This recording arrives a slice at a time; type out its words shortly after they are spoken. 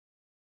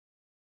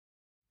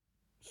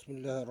بسم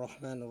الله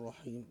الرحمن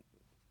الرحيم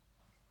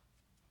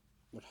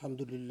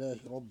والحمد لله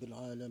رب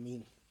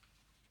العالمين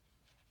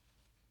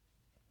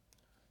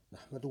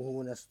نحمده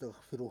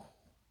ونستغفره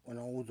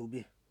ونعوذ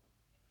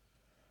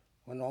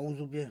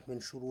به من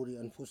شرور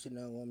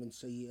أنفسنا ومن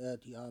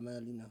سيئات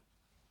أعمالنا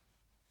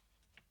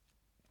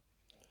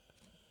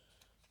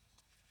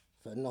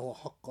فإنه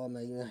حق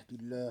من يهدي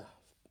الله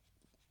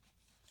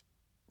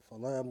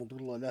فلا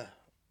مضل له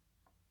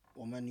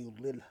ومن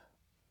يضلله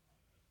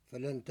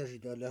فلن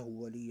تجد له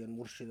وليا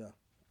مرشدا.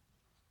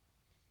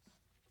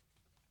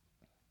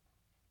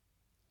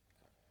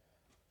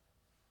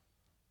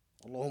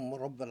 اللهم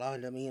رب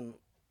العالمين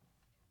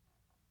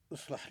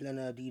اصلح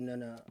لنا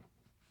ديننا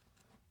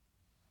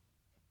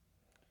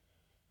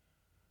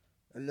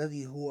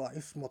الذي هو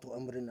عصمة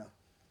أمرنا،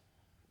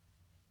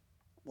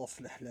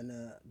 واصلح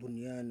لنا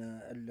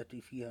دنيانا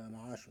التي فيها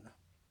معاشنا.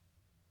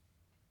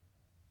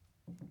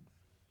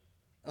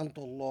 أنت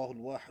الله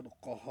الواحد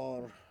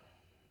القهار،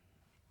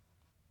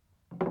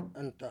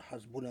 أنت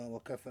حسبنا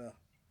وكفى.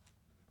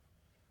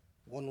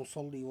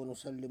 ونصلي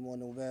ونسلم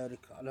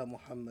ونبارك على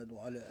محمد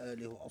وعلى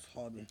آله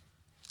وأصحابه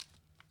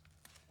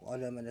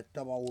وعلى من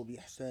اتبعه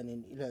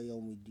بإحسان إلى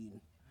يوم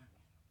الدين.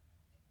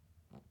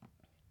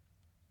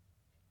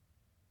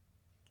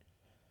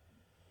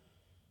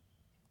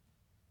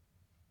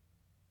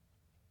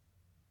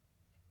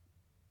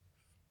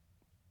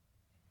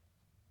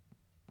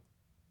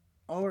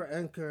 Our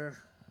anchor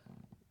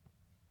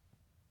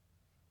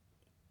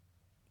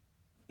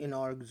in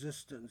our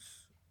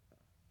existence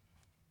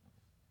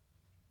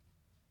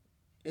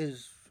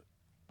is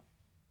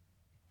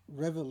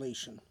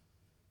revelation.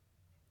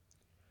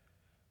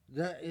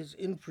 That is,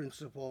 in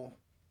principle,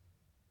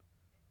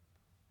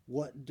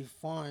 what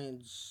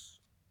defines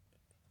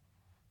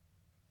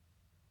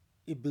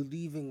a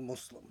believing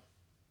Muslim.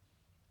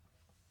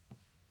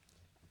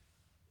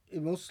 A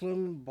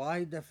Muslim,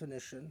 by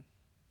definition,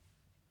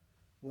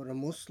 what a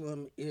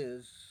Muslim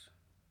is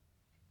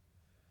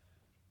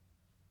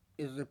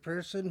a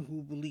person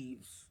who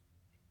believes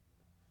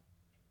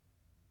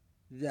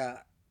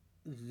that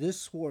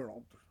this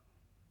world,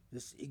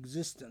 this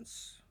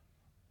existence,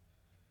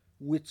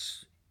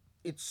 which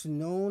its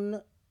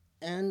known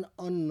and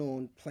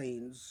unknown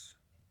planes,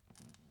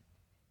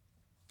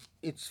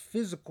 its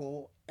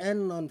physical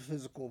and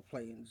non-physical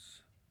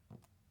planes,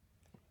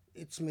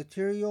 its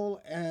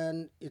material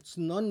and its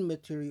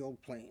non-material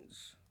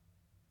planes,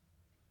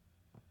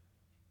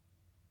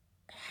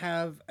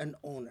 have an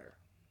owner.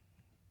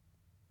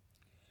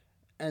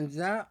 And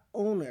that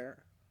owner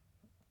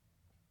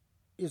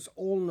is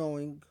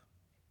all-knowing,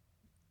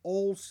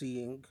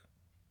 all-seeing,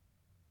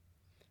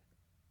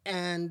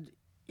 and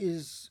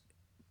is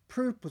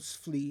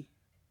purposefully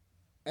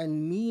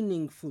and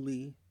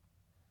meaningfully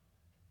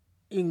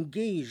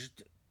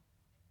engaged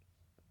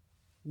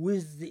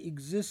with the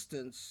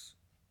existence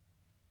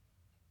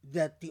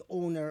that the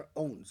owner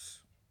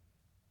owns.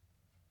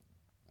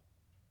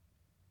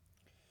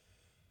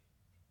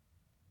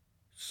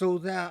 So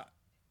that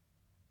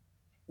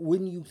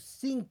when you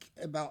think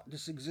about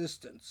this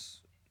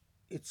existence,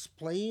 its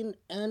plain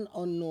and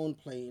unknown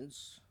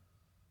planes,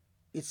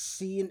 its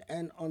seen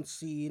and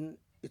unseen,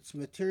 its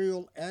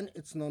material and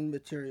its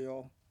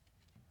non-material,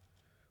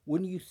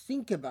 when you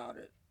think about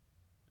it,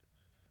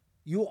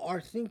 you are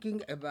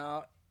thinking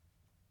about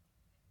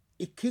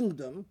a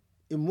kingdom,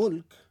 a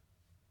mulk,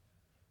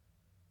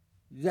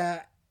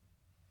 that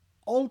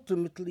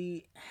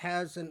ultimately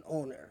has an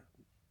owner.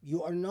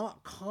 You are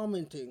not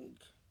commenting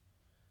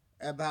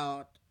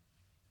about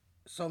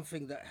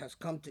something that has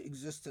come to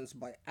existence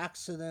by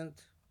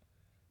accident,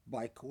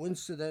 by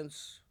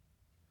coincidence,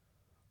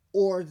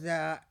 or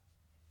that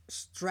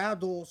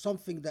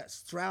something that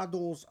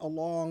straddles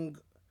along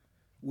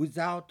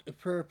without a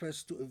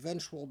purpose to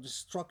eventual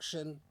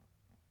destruction.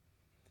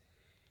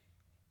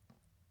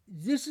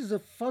 This is a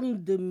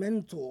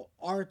fundamental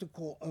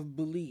article of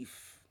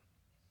belief,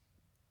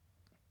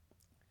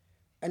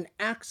 an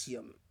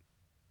axiom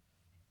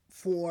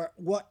for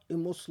what a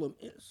Muslim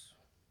is.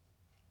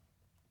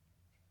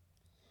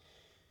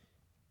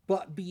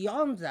 But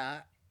beyond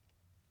that,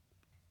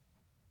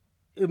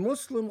 a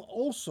Muslim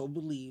also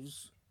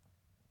believes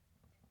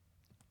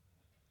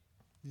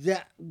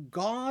that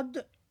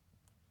God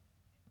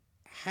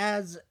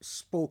has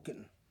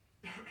spoken.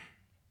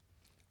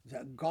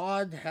 That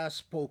God has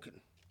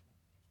spoken.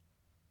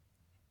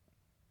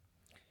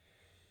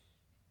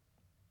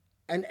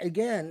 And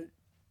again,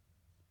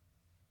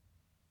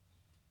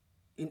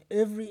 in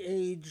every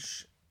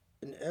age,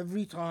 in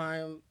every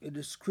time, it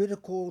is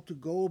critical to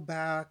go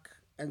back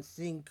and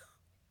think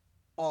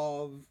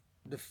of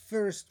the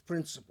first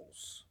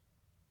principles.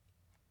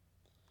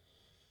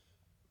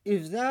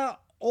 If that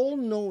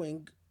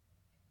all-knowing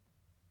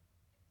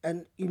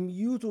and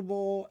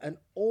immutable and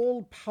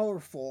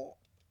all-powerful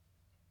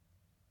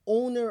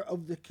owner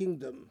of the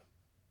kingdom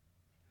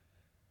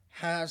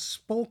has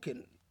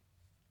spoken,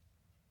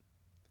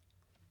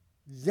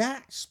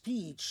 that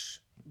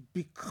speech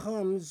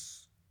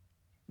becomes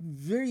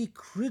very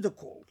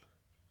critical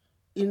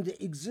in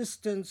the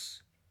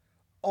existence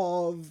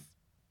of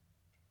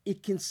a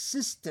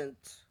consistent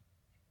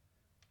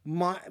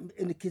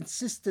in a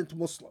consistent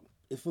Muslim.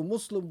 If a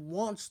Muslim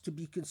wants to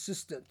be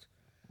consistent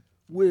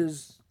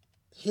with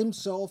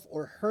himself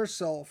or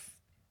herself,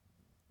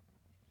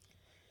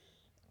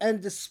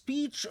 and the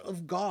speech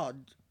of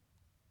God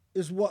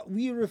is what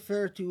we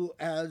refer to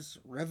as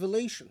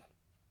revelation.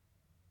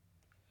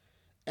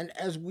 And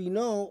as we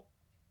know,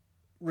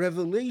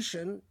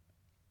 revelation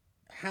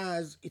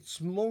has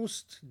its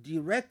most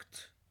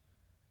direct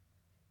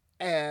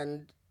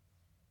and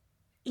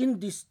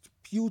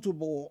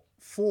indisputable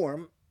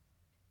form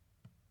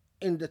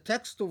in the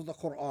text of the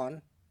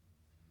Quran,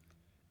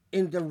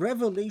 in the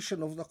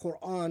revelation of the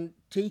Quran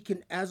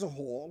taken as a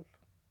whole,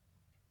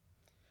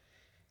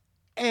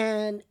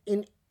 and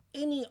in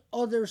any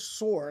other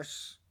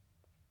source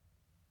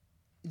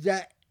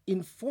that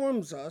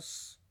informs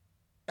us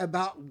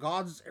about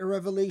God's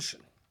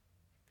revelation.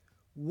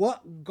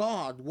 What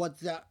God, what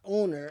that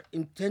owner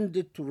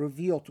intended to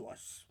reveal to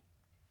us.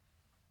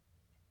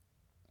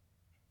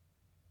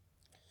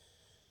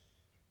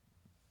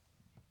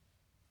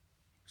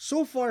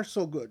 So far,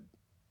 so good.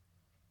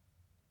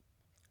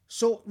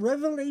 So,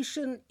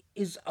 revelation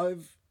is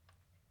of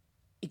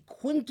a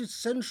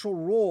quintessential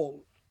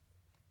role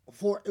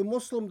for a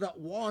Muslim that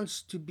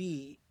wants to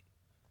be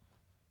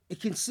a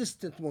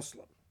consistent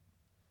Muslim.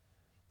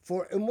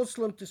 For a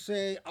Muslim to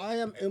say, I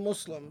am a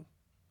Muslim,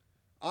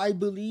 I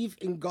believe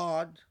in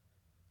God,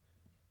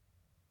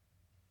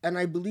 and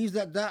I believe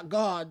that that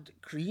God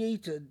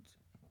created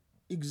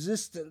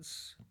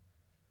existence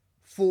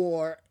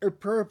for a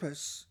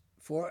purpose,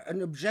 for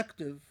an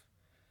objective,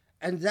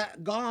 and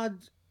that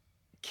God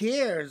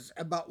cares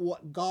about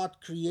what God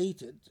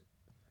created.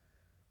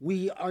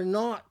 We are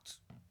not,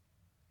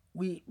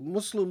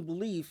 Muslim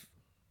belief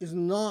is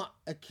not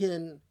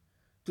akin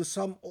to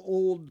some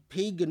old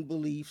pagan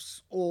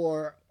beliefs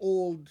or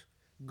old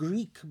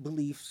Greek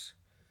beliefs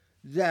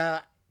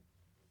that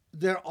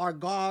there are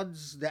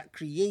gods that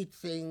create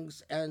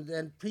things and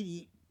then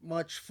pretty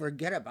much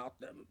forget about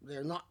them.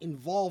 They're not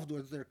involved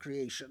with their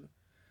creation.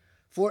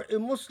 For a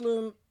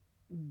Muslim,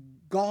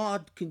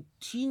 God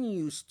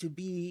continues to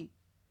be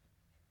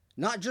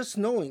not just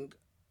knowing,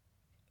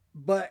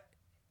 but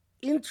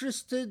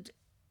interested,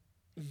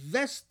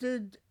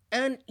 vested,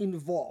 and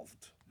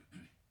involved.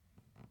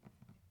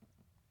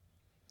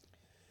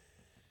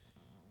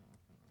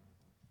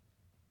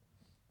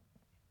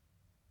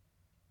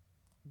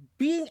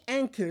 Being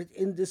anchored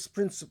in this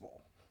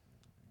principle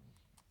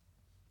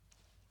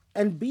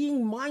and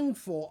being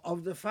mindful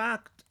of the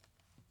fact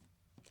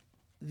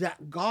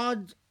that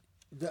God,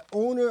 the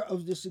owner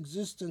of this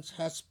existence,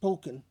 has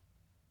spoken,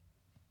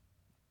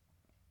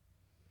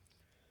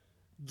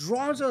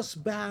 draws us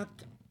back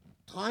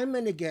time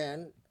and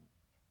again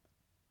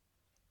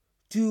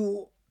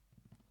to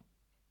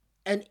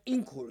an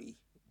inquiry,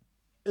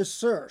 a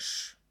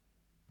search,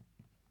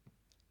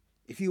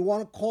 if you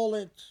want to call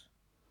it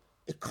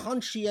a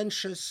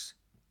conscientious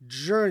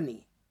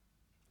journey.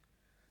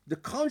 The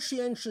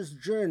conscientious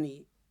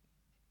journey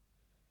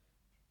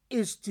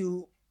is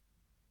to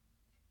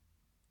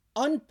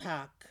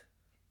unpack,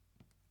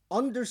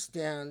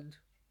 understand,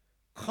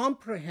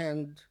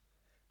 comprehend,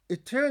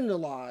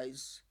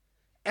 eternalize,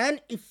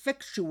 and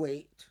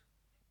effectuate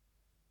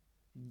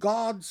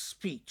God's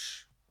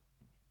speech.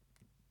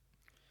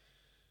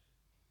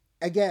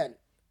 Again,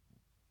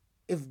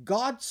 if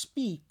God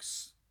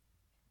speaks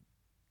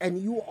and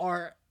you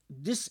are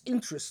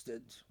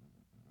disinterested,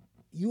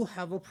 you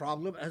have a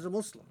problem as a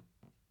Muslim.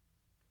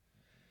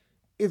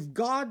 If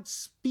God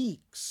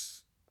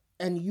speaks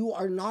and you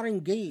are not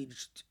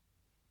engaged,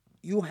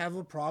 you have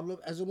a problem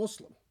as a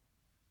Muslim.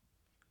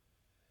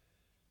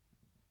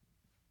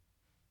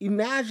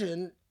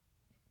 Imagine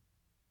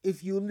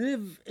if you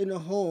live in a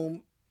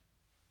home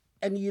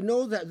and you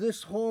know that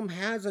this home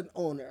has an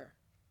owner,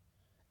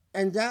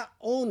 and that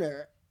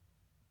owner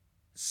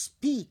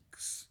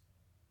speaks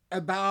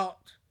about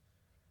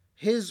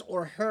his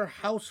or her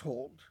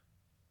household,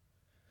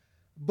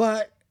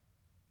 but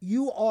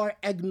you are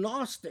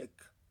agnostic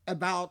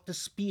about the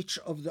speech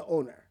of the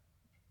owner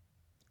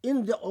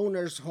in the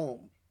owner's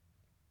home.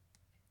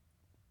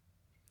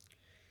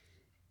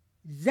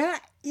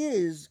 That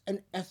is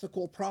an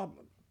ethical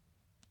problem.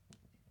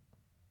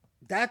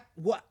 That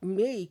would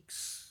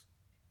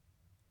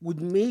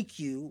make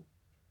you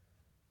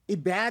a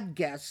bad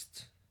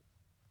guest,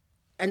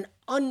 an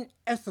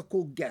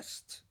unethical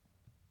guest.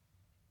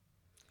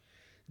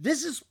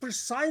 This is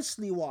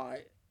precisely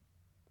why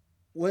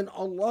when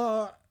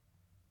Allah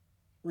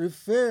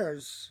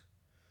refers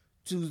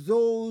to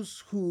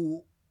those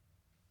who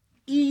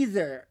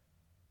either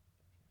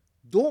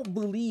don't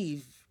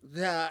believe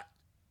that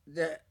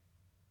the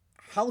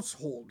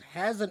household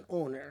has an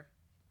owner,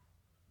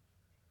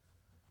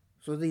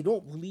 so they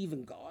don't believe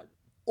in God,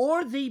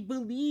 or they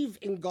believe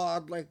in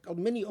God like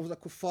many of the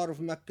kuffar of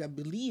Mecca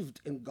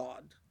believed in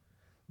God,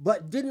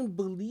 but didn't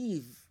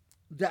believe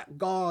that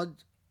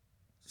God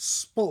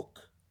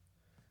spoke,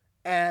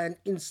 and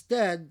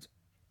instead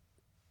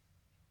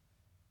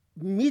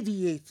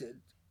mediated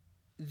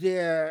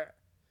their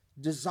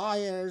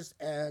desires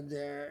and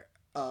their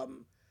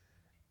um,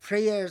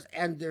 prayers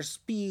and their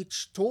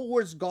speech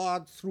towards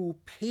God through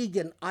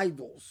pagan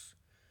idols.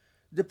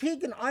 The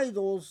pagan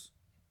idols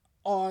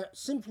are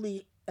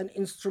simply an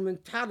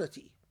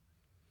instrumentality.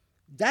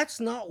 That's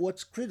not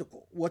what's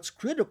critical. What's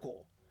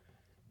critical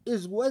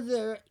is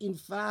whether, in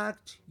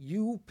fact,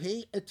 you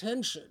pay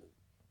attention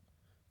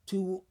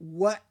to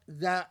what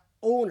the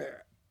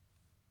owner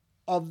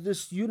of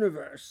this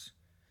universe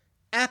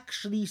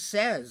actually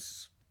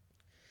says.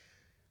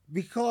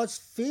 Because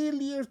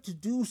failure to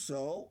do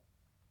so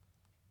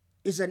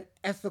is an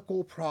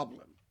ethical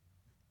problem.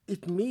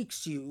 It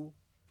makes you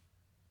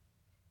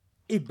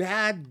a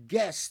bad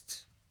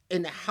guest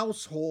in a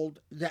household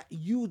that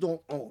you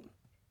don't own.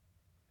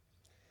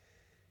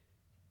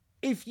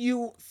 If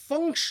you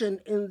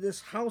function in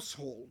this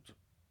household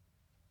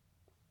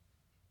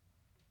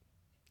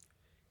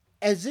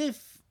as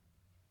if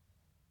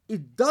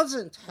it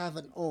doesn't have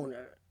an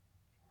owner,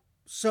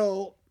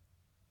 so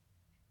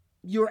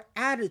your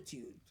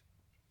attitude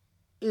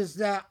is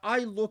that I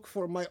look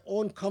for my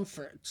own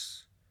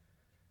comforts,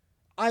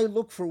 I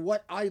look for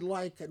what I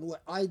like and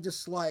what I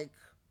dislike,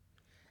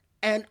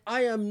 and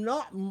I am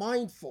not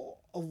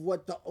mindful of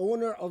what the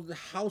owner of the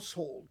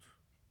household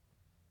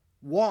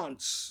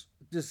wants,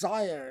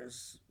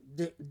 desires,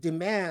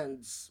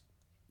 demands,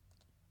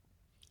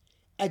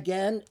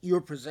 again,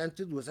 you're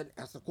presented with an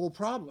ethical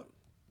problem.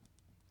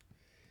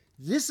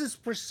 This is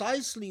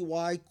precisely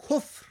why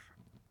kufr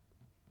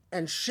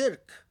and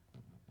shirk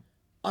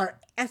are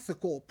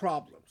ethical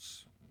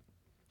problems.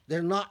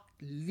 They're not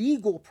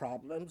legal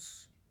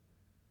problems.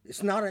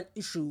 It's not an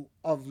issue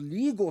of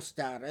legal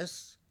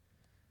status.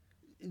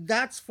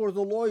 That's for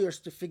the lawyers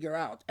to figure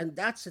out, and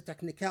that's a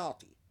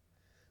technicality.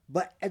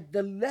 But at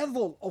the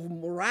level of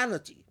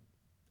morality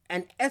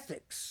and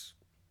ethics,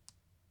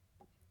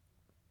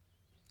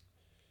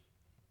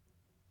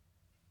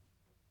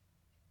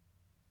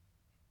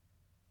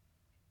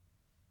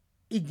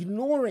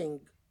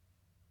 ignoring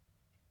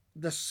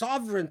the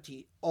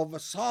sovereignty of a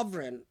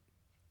sovereign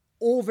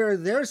over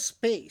their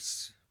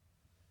space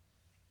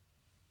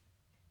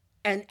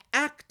and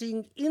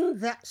acting in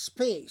that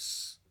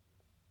space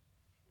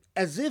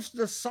as if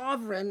the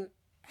sovereign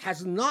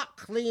has not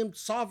claimed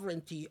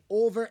sovereignty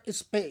over a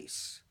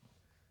space,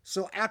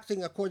 so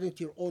acting according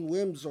to your own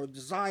whims or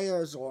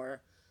desires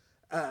or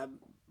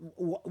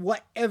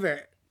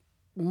whatever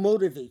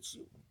motivates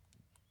you,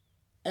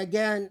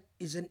 again,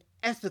 is an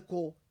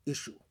ethical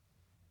issue.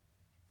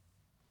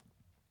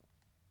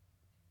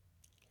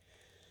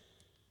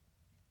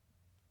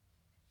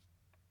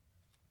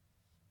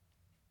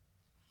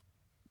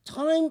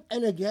 Time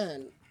and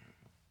again,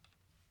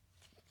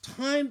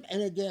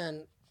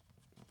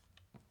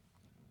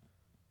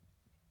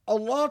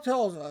 Allah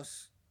tells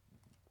us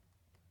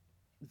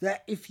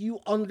that if you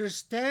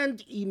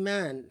understand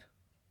iman,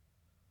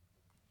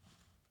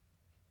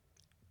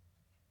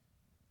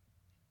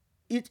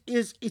 it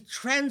is a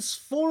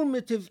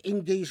transformative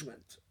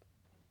engagement.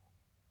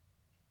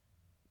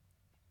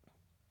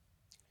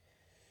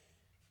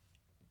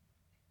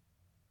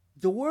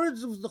 The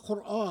words of the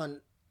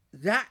Quran,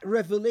 that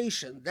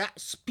revelation, that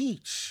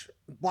speech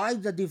by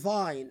the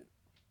divine,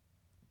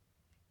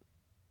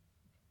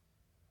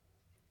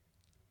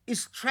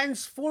 is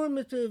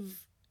transformative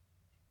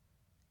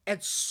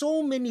at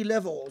so many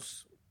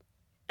levels.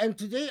 And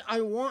today I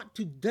want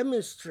to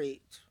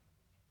demonstrate,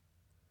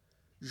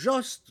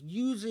 just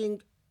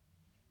using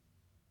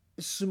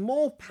a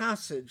small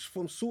passage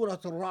from Surah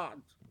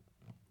Al-Ra'd,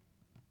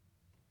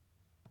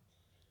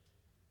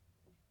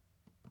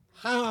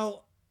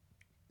 how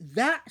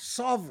that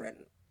sovereign,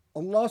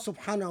 Allah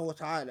subhanahu wa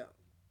ta'ala,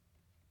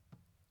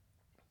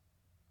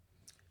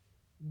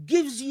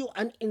 gives you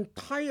an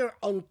entire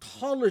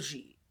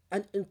ontology,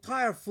 an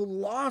entire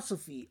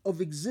philosophy of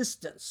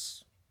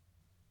existence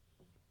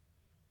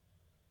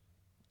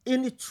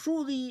in a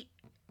truly,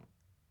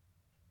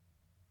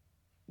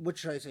 what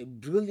should I say,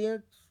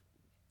 brilliant,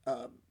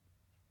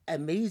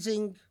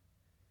 amazing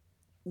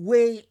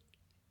way,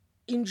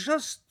 in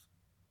just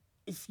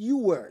a few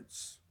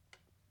words.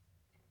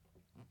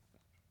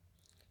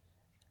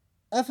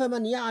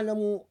 أفمن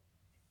يعلم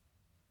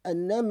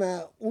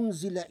أنما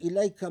أنزل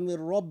إليك من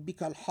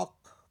ربك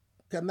الحق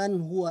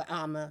كمن هو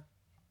أعمى.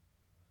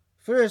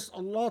 First,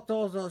 Allah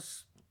tells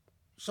us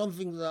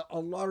something that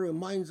Allah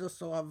reminds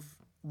us of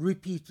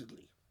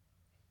repeatedly.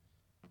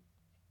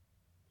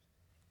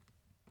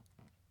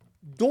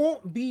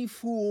 Don't be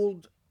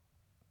fooled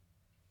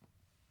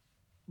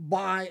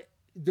by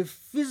the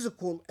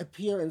physical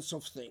appearance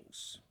of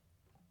things.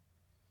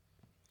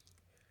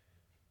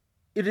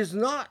 It is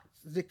not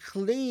the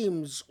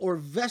claims or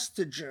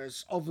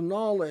vestiges of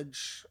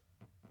knowledge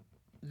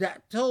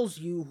that tells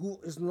you who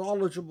is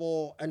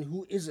knowledgeable and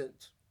who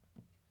isn't.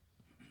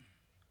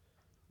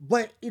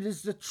 But it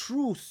is the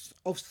truth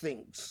of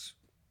things.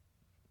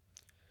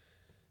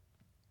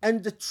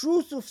 And the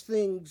truth of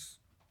things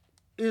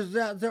is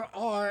that there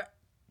are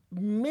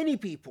many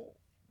people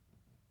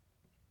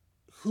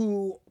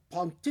who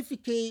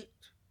pontificate,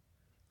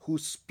 who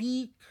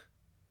speak,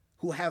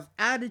 who have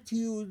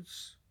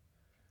attitudes,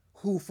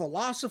 who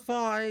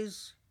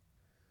philosophize,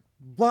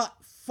 but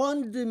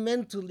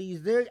fundamentally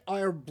they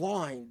are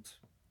blind.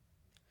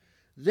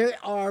 They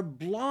are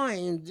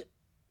blind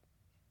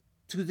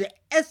to the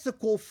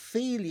ethical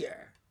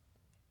failure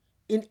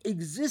in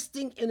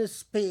existing in a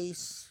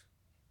space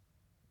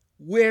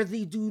where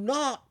they do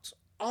not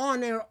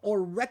honor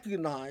or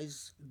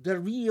recognize the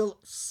real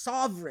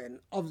sovereign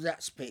of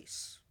that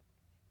space.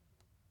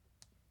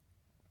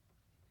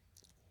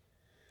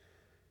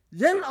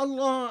 Then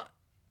Allah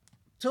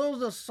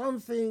tells us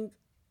something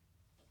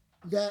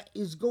that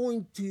is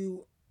going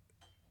to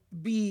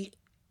be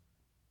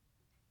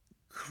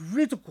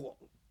critical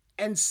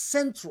and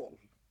central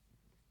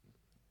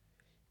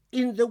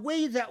in the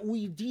way that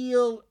we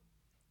deal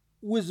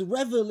with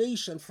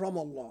revelation from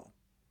Allah.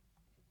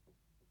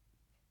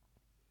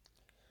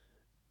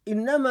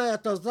 إنما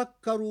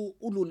يتذكر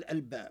أولو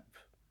الألباب.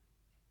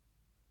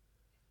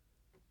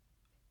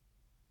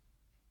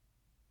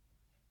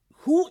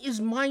 Who is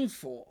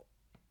mindful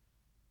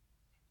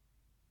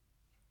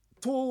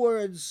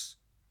towards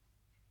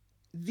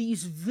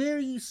these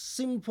very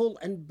simple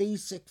and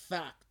basic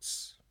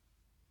facts?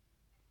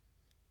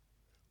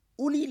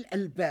 أولي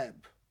الألباب,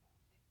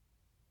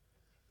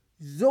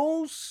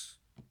 those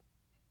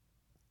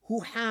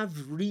who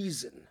have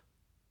reason.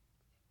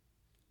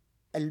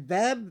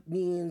 Albab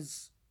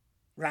means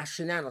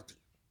rationality,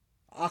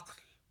 aql,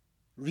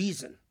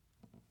 reason.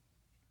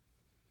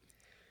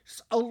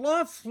 So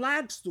Allah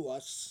flags to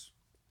us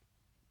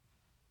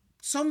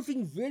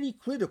something very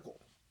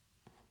critical.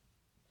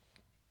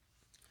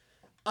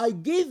 I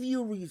give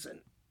you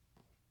reason.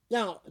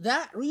 Now,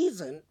 that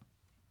reason,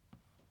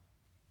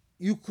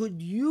 you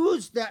could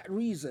use that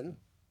reason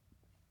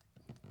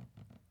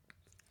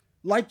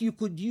like you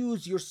could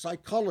use your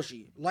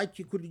psychology, like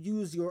you could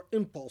use your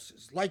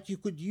impulses, like you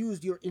could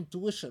use your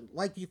intuition,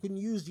 like you can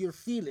use your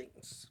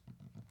feelings.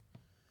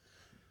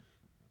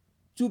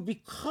 To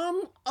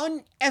become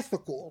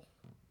unethical,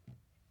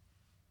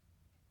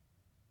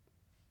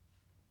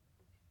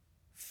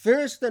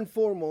 first and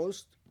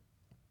foremost,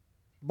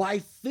 by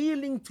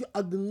failing to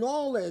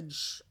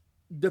acknowledge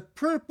the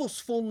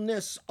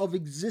purposefulness of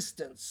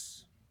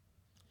existence,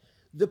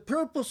 the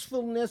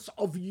purposefulness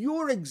of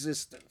your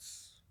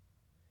existence,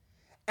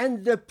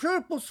 and the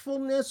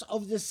purposefulness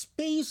of the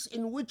space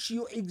in which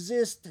you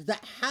exist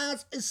that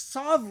has a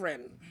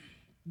sovereign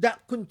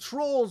that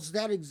controls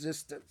that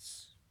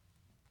existence.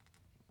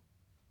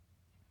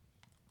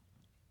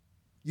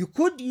 You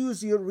could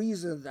use your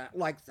reason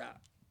like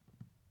that,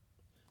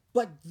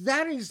 but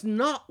that is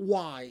not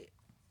why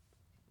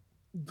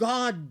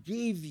God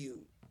gave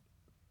you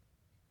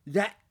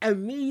that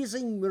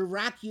amazing,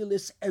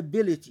 miraculous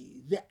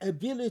ability, the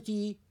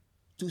ability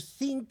to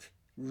think,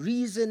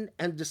 reason,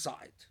 and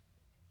decide.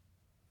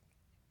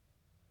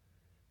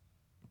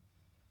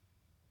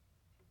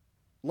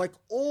 Like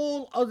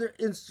all other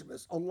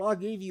instruments, Allah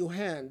gave you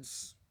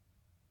hands.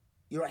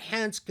 Your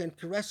hands can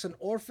caress an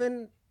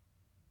orphan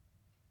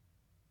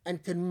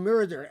and can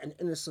murder an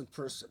innocent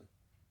person.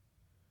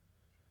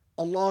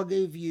 Allah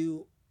gave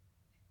you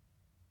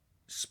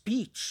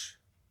speech.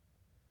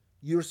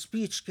 Your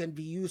speech can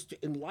be used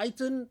to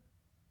enlighten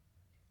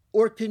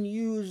or can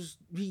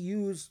be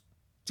used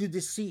to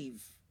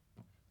deceive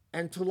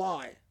and to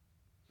lie.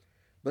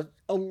 But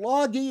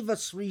Allah gave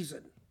us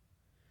reason.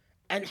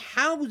 And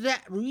how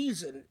that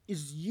reason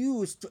is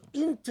used to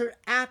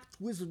interact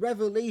with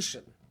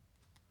revelation,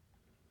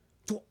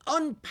 to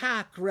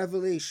unpack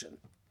revelation,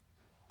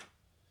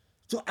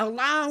 to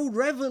allow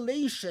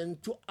revelation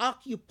to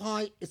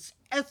occupy its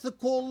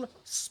ethical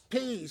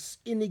space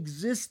in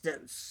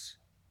existence,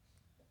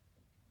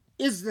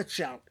 is the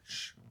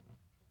challenge.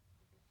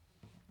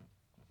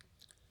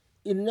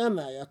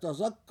 إنما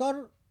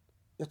يتذكر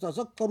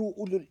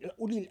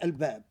أولي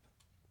الألباب.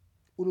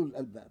 أولو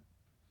الألباب.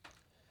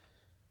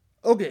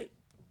 Okay.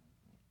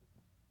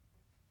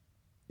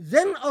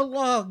 Then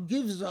Allah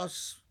gives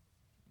us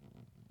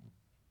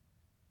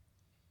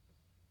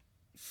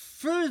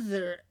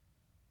further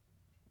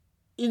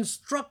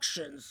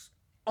instructions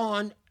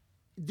on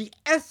the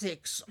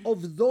ethics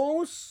of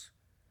those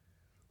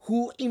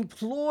who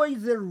employ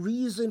their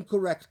reason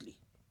correctly.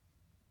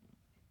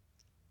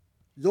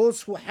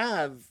 Those who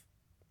have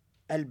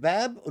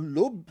albab,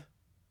 ulub,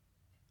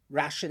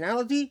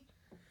 rationality,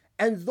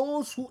 and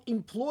those who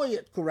employ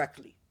it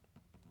correctly.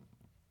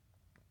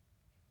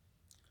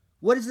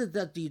 What is it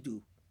that they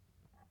do?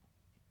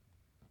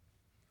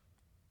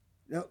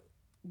 Now,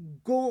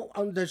 go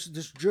on this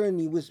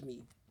journey with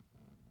me.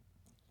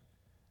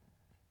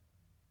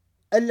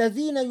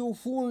 الذين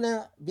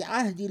يوفون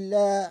بعهد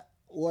الله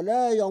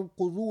ولا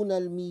ينقضون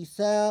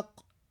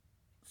الميثاق.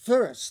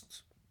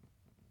 First,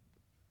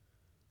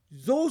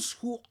 those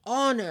who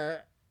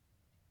honor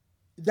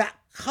that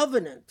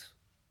covenant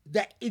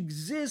that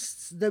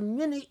exists the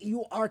minute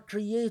you are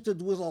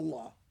created with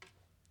Allah.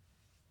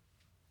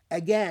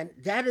 Again,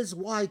 that is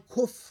why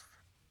kufr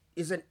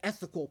is an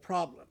ethical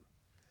problem.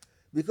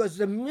 Because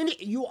the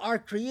minute you are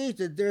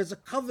created, there is a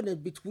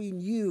covenant between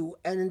you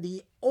and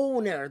the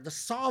owner, the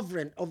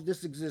sovereign of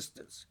this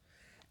existence.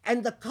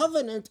 And the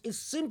covenant is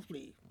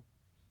simply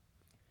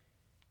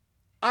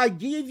I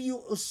gave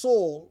you a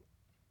soul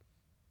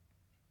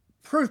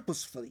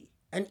purposefully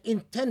and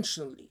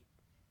intentionally,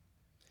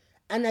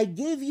 and I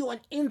gave you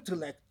an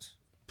intellect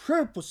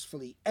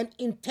purposefully and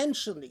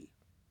intentionally.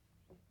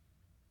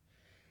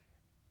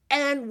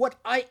 And what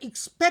I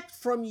expect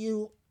from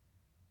you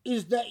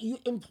is that you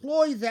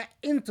employ that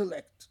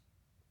intellect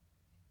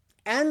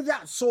and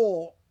that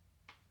soul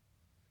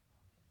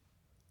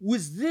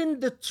within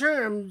the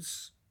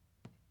terms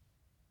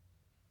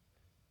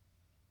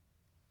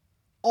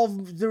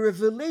of the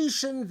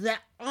revelation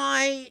that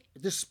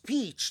the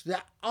speech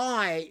that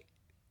I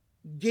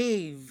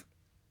gave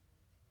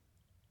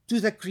to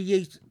the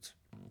created.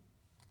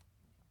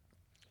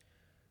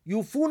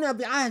 يوفون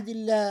بعهد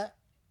الله,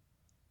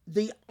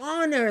 they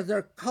honor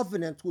their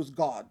covenant with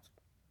God.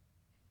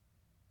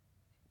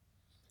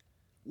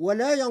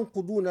 ولا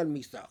ينقضون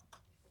الميثاق,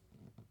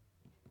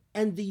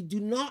 and they do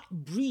not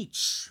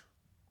breach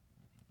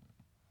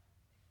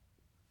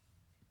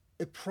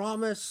a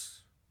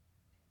promise,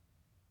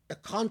 a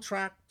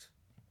contract.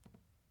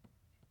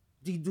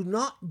 They do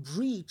not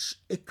breach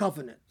a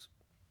covenant.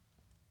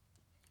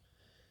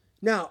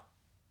 Now,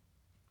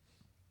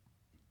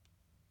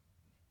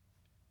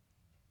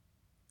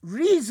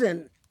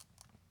 reason,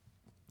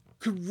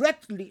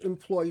 correctly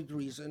employed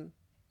reason,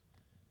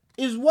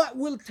 is what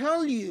will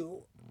tell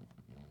you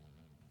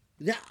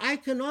that I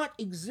cannot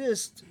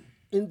exist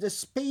in the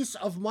space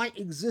of my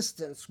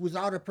existence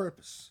without a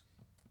purpose.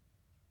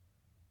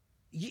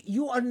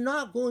 You are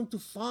not going to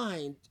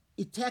find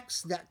a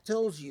text that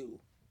tells you,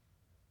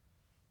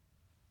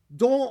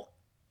 don't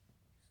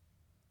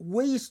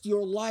waste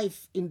your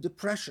life in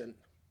depression.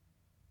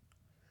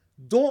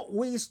 Don't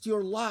waste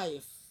your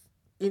life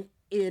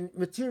in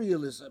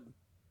materialism.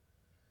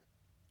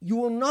 You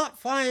will not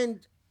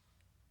find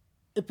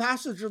a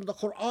passage in the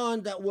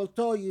Quran that will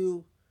tell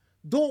you,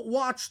 don't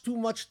watch too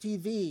much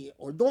TV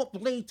or don't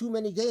play too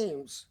many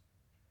games.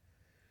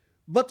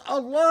 But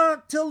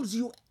Allah tells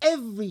you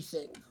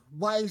everything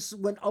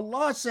when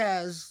Allah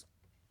says,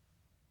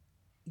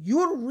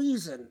 your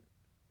reason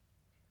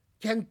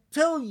can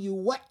tell you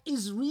what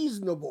is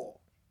reasonable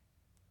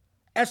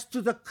as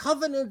to the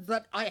covenant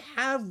that I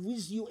have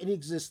with you in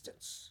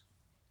existence.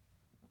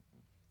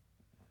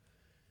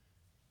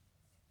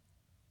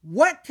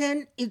 What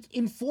can it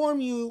inform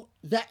you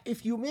that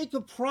if you make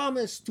a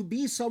promise to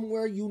be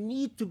somewhere, you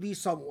need to be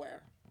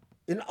somewhere?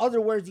 In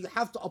other words, you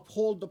have to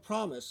uphold the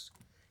promise.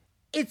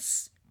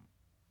 It's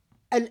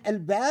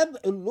al-albab,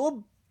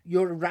 al-lub,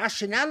 your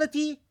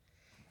rationality,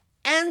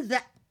 and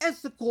the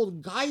ethical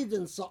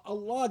guidance that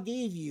Allah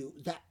gave you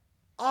that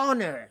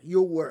honor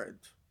your word,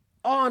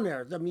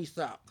 honor the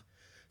mithaq.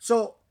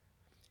 So,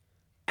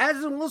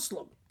 as a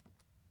Muslim,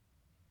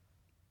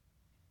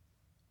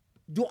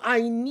 do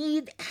I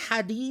need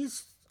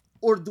hadith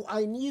or do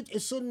I need a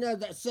sunnah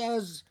that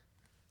says,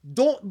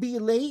 don't be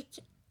late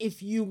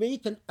if you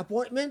make an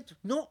appointment?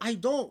 No, I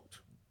don't.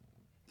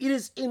 It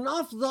is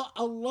enough that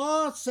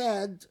Allah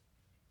said,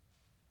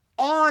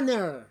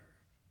 honor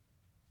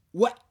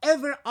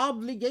whatever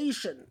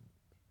obligation,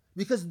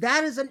 because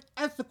that is an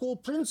ethical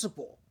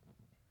principle.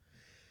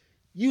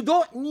 You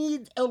don't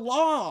need a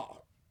law.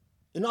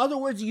 In other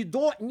words, you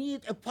don't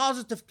need a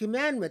positive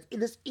commandment.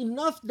 It is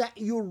enough that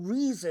your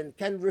reason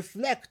can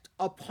reflect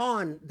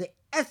upon the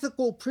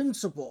ethical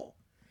principle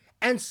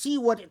and see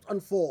what it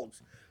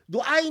unfolds.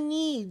 Do I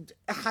need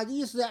a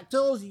hadith that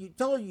tell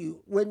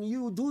you when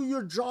you do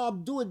your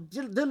job, do it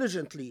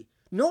diligently?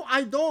 No,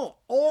 I don't.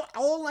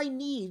 All I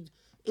need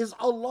is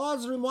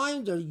Allah's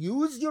reminder.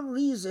 Use your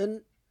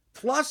reason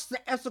plus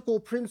the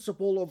ethical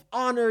principle of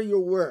honor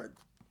your word.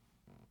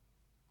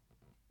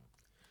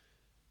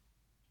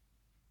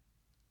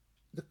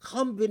 The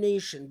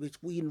combination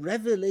between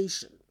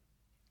revelation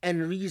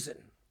and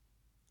reason.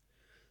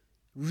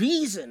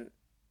 Reason,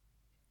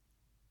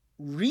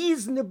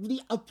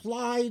 reasonably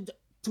applied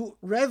to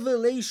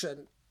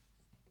revelation,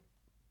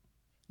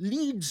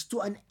 leads to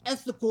an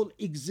ethical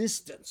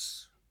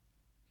existence.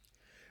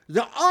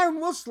 There are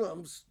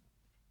Muslims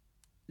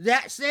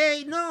that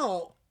say,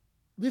 no,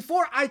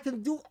 before I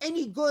can do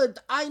any good,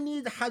 I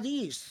need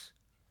hadith.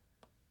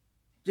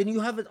 Then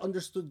you haven't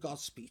understood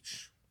God's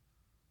speech.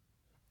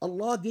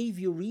 Allah gave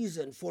you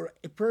reason for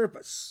a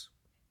purpose.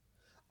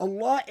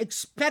 Allah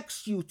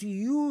expects you to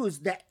use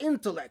the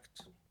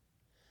intellect.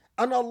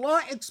 And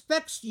Allah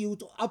expects you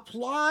to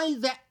apply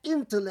that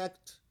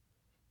intellect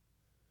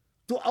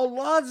to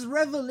Allah's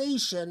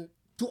revelation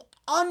to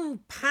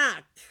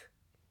unpack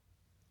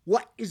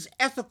what is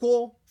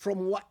ethical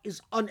from what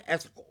is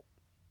unethical.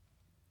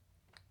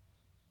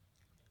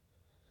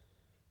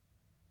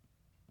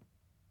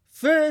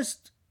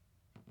 First,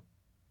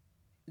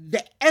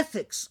 the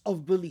ethics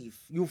of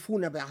belief.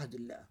 يوفون بعهد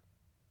الله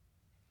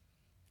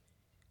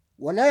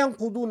ولا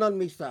ينقضون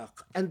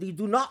الميثاق, and they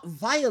do not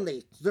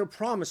violate their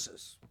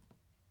promises.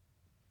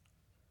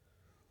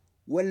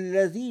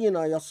 والذين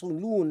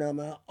يصلون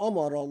ما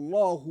أمر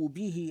الله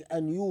به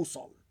أن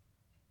يوصل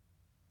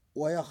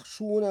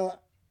ويخشون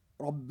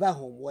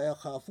ربهم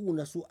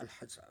ويخافون سوء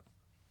الحساب.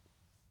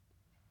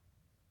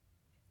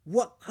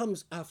 What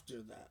comes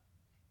after that?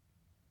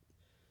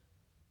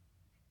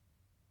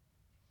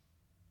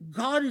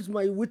 God is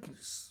my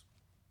witness.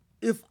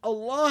 If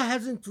Allah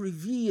hasn't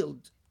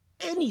revealed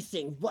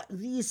anything but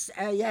these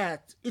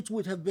ayat, it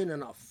would have been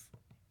enough.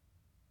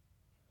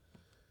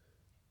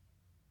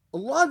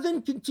 Allah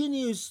then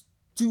continues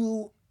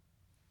to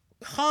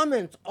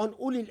comment on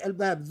ulil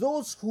albab,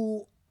 those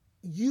who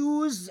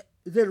use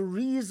their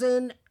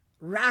reason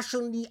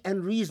rationally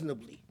and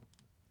reasonably,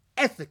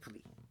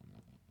 ethically.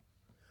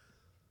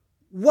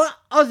 What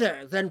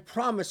other than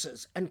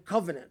promises and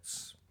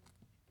covenants?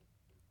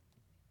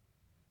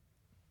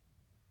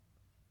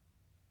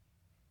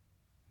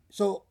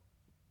 So,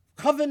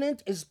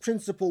 covenant is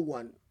principle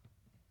 1.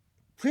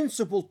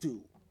 Principle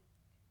 2.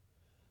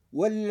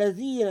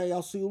 وَالَّذِينَ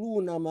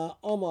يَصِلُونَ مَا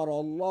أَمَرَ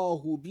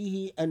اللَّهُ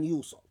بِهِ أَنْ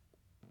يُوصَلَ.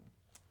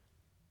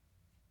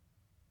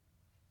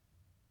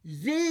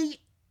 They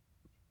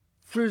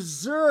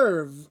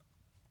preserve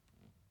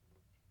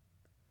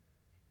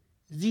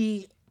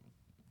the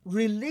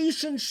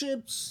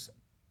relationships,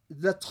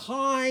 the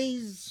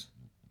ties,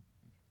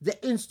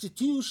 the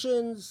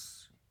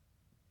institutions,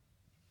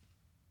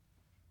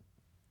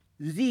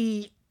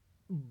 the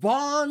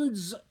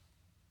bonds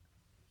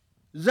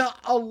that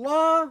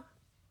Allah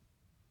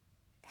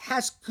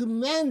has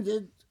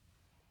commanded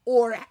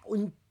or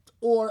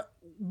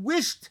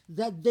wished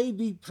that they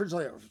be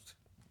preserved.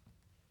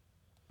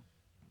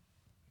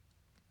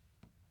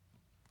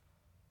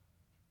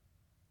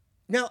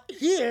 Now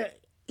here,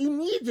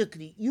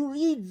 immediately you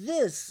read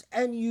this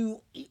and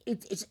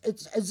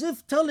it's as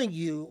if telling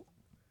you,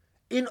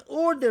 in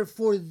order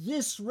for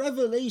this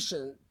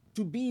revelation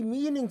to be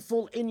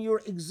meaningful in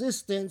your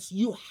existence,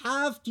 you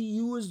have to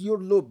use your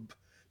lub.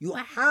 You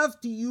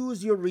have to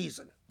use your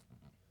reason.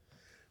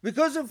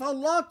 Because if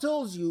Allah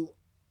tells you,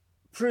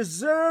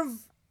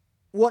 preserve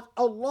what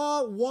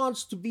Allah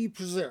wants to be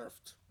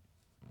preserved,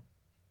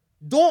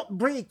 don't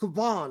break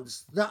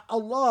bonds that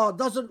Allah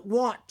doesn't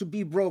want to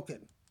be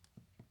broken,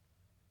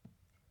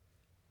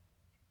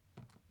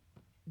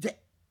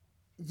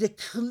 the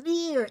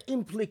clear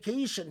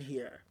implication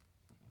here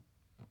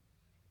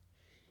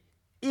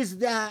is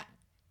that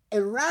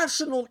a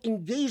rational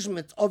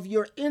engagement of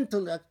your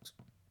intellect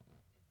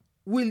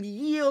will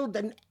yield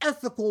an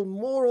ethical,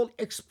 moral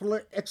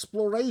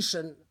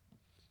exploration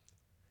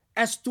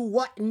as to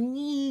what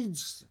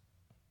needs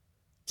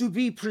to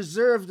be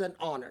preserved and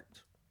honored.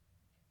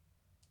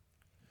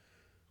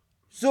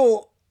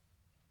 So,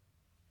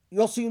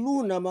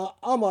 يَصِلُونَ مَا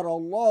أَمَرَ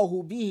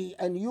اللَّهُ بِهِ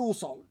أَنْ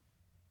يُوصَلَ.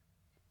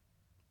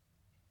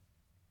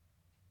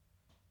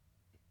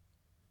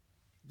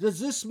 Does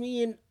this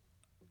mean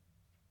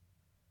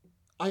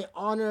I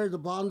honor the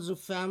bonds of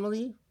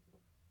family?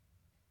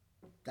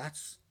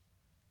 That's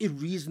a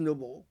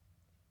reasonable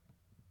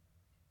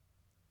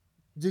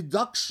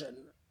deduction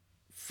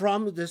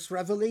from this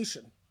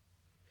revelation.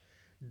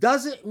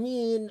 Does it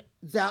mean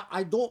that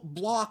I don't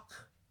block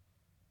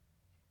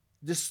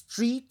the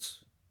street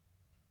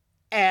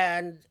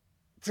and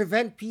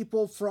prevent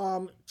people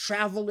from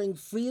traveling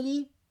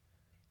freely?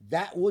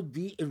 That would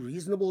be a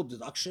reasonable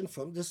deduction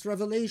from this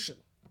revelation.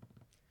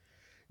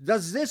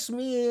 Does this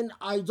mean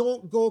I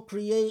don't go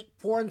create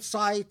porn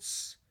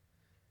sites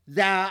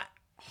that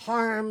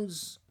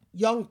harms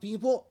young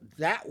people?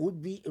 That would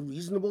be a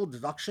reasonable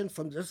deduction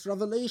from this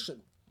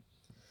revelation.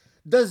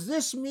 Does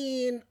this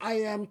mean I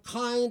am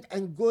kind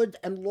and good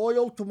and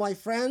loyal to my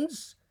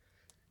friends?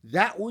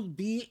 That would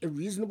be a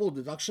reasonable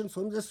deduction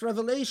from this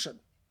revelation.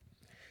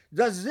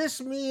 Does this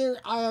mean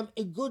I am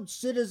a good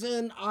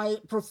citizen, I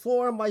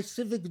perform my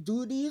civic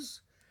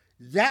duties?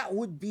 That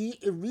would be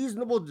a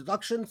reasonable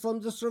deduction from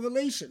this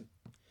revelation.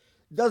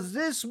 Does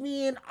this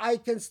mean I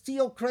can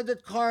steal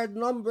credit card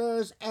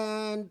numbers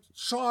and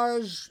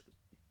charge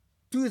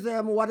to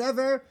them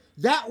whatever?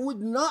 That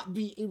would not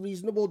be a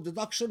reasonable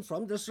deduction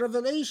from this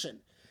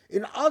revelation.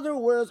 In other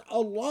words,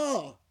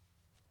 Allah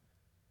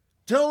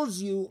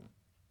tells you,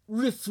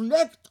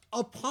 reflect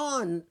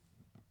upon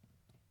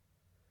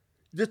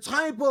the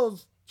type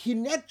of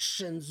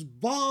connections,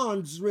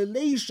 bonds,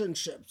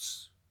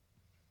 relationships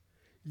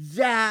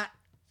that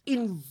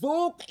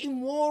invoke a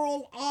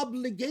moral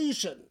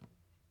obligation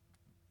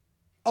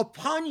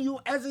upon you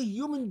as a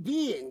human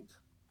being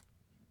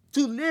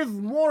to live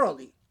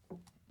morally.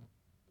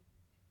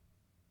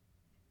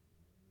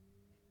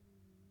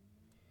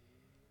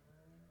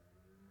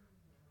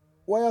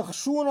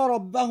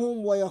 وَيَخْشُونَ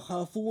رَبَّهُمْ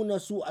وَيَخَافُونَ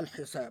سُوءَ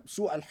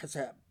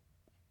الْحِسَابِ.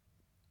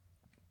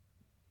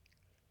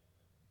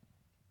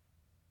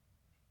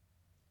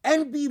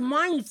 And be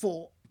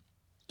mindful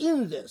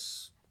in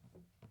this,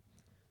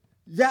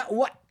 that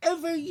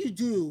whatever you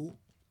do,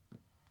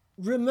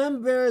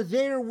 remember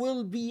there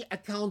will be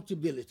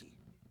accountability.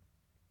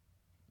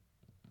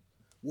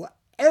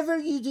 Whatever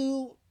you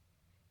do,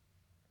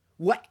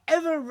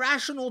 whatever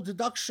rational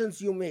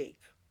deductions you make,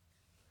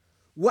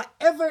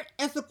 whatever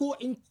ethical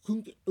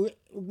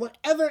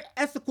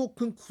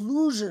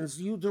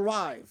conclusions you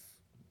derive,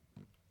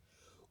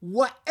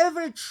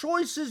 whatever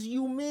choices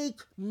you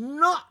make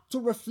not to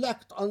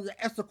reflect on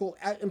the ethical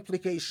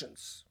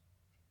implications,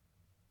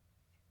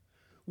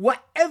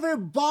 whatever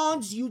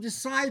bonds you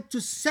decide to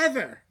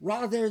sever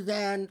rather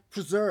than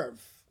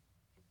preserve,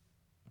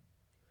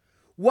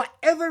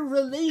 whatever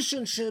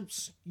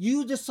relationships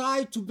you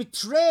decide to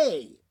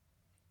betray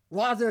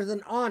rather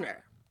than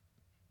honor,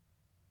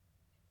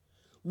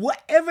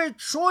 whatever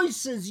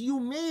choices you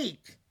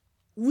make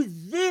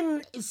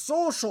within a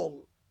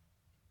social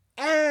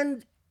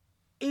and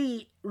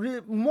a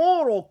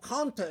moral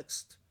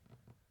context,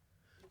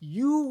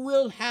 you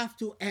will have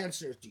to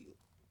answer to you.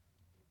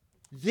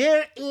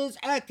 There is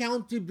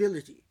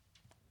accountability.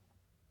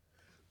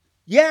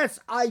 Yes,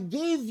 I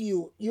gave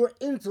you your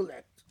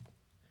intellect,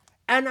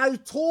 and I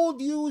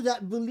told you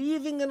that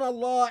believing in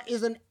Allah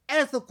is an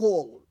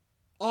ethical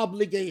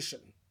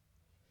obligation.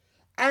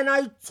 And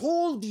I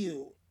told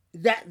you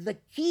that the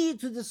key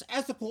to this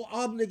ethical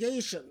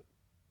obligation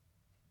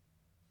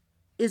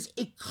is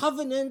a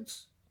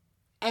covenant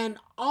and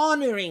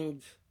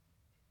honoring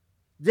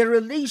the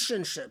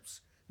relationships,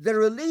 the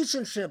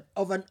relationship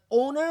of an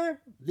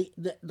owner,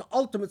 the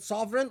ultimate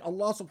sovereign,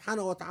 Allah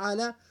subhanahu wa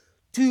ta'ala,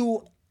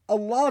 to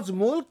Allah's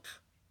mulk.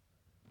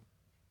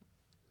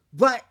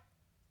 But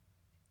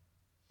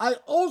I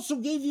also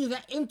gave you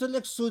that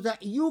intellect so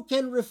that you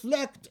can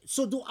reflect.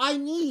 So do I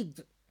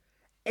need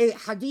a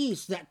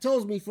hadith that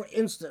tells me, for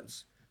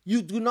instance,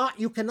 you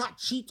cannot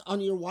cheat on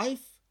your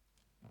wife?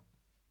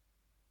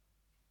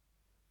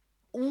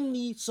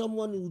 Only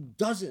someone who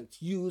doesn't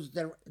use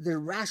their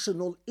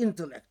rational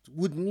intellect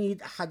would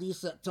need a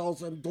hadith that tells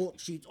them don't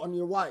cheat on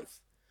your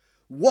wife.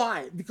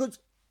 Why? Because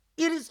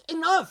it is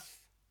enough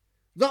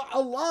that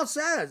Allah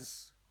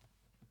says,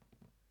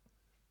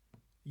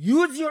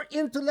 use your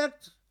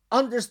intellect,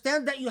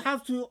 understand that you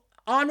have to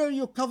honor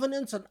your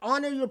covenants and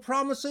honor your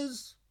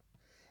promises,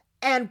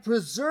 and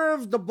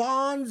preserve the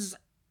bonds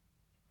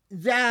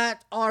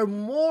that are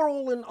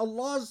moral in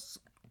Allah's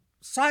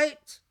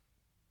sight,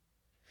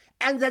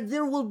 and that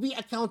there will be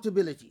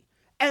accountability.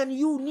 And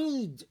you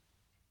need,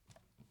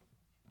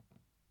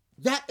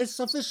 that is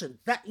sufficient,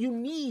 that you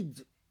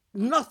need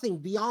nothing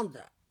beyond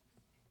that.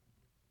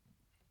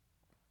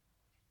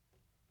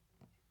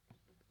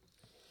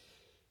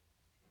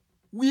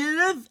 We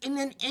live in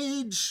an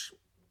age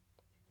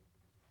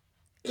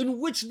in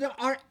which there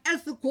are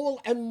ethical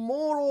and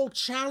moral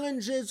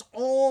challenges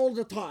all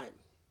the time.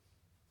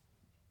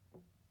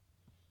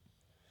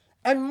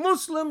 And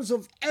Muslims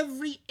of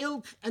every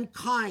ilk and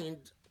kind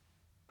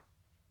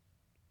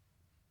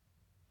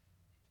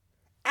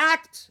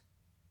act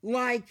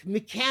like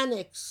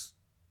mechanics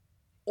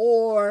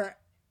or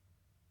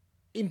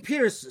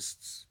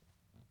empiricists.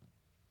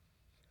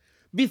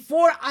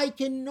 Before I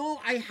can know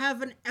I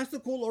have an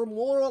ethical or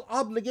moral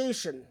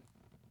obligation,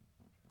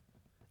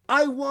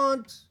 I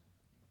want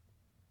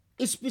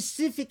a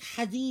specific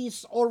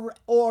hadith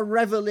or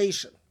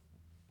revelation.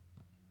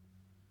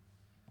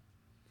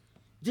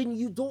 Then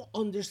you don't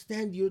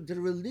understand the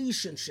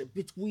relationship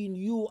between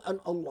you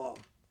and Allah.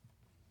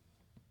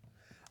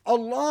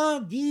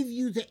 Allah gave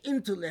you the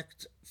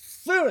intellect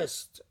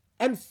first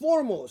and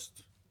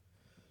foremost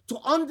to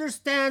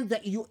understand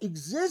that you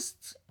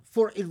exist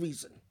for a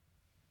reason,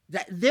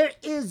 that there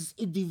is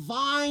a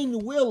divine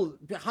will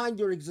behind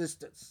your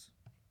existence.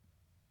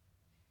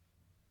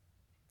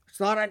 It's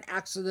not an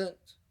accident.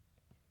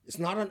 It's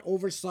not an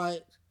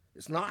oversight.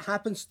 It's not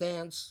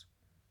happenstance.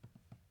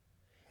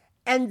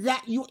 And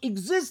that you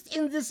exist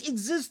in this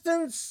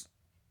existence,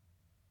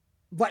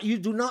 but you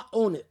do not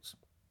own it.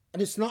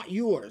 And it's not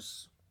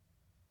yours.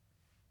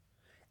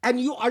 And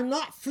you are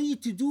not free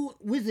to do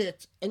with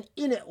it and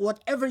in it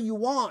whatever you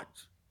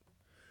want.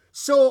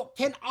 So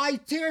can I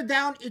tear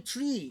down a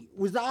tree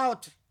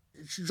without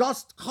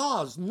just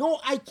cause? No,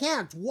 I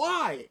can't.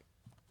 Why?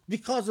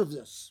 Because of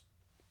this.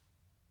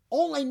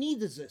 All I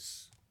need is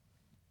this.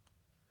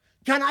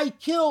 Can I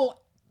kill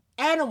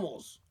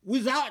animals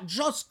without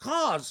just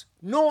cause?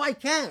 No, I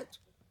can't.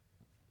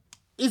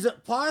 Is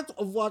it part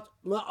of what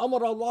ma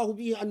amara Allahu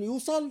bihi an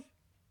yusal?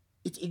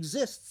 It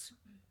exists.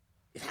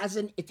 It has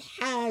an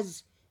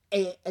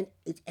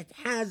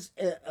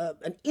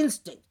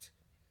instinct,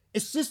 a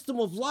system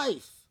of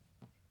life.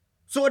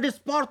 So it is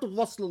part of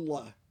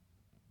Rasulullah.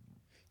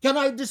 Can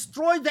I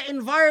destroy the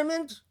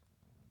environment?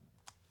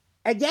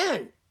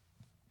 Again,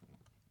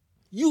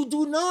 you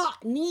do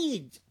not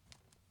need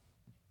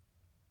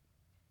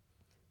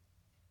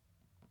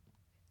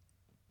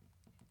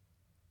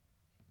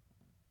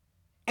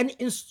an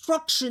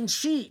instruction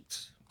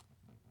sheet.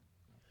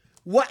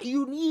 What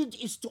you need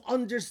is to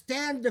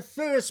understand the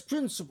first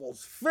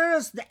principles.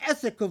 First, the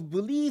ethic of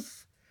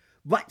belief,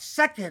 but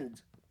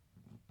second,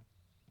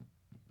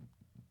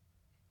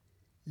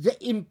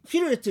 the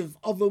imperative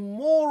of a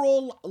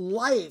moral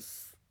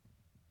life.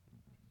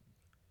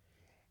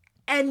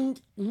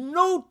 And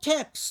no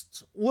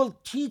text will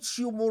teach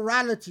you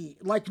morality,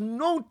 like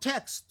no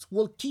text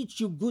will teach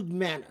you good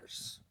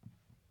manners.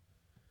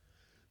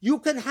 You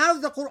can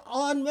have the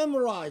Quran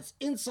memorized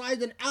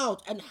inside and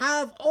out and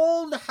have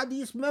all the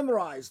hadith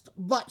memorized,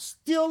 but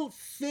still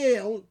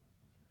fail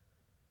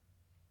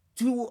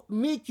to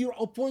make your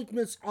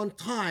appointments on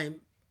time.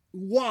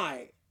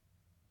 Why?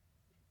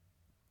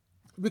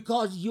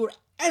 Because your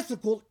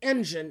ethical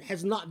engine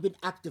has not been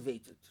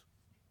activated.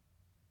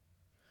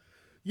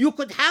 You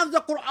could have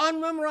the Quran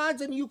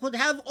memorized and you could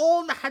have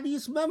all the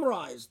hadiths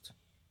memorized,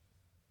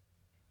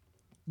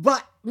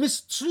 but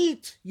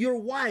mistreat your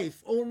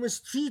wife or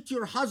mistreat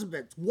your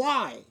husband.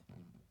 Why?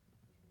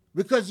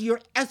 Because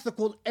your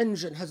ethical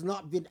engine has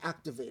not been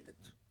activated.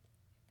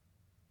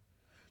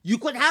 You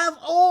could have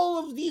all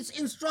of these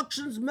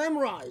instructions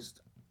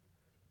memorized,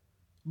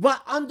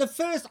 but on the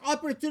first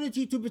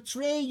opportunity to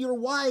betray your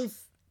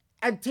wife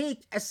and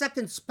take a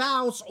second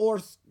spouse or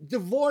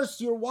divorce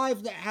your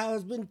wife that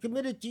has been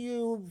committed to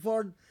you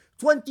for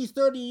 20,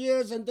 30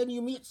 years, and then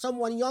you meet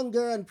someone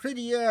younger and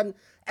prettier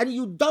and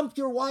you dump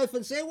your wife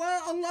and say,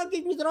 well, Allah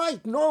gave me the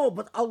right. No,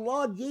 but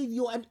Allah gave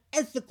you an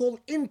ethical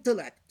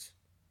intellect.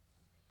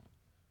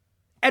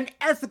 An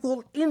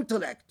ethical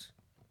intellect.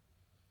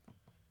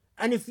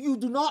 And if you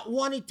do not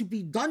want it to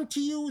be done to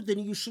you, then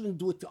you shouldn't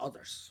do it to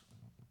others.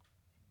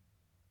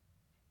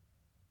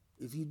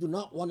 If you do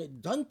not want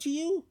it done to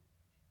you,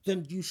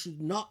 then you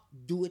should not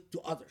do it to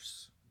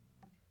others.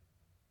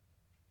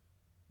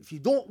 If you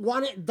don't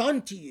want it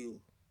done to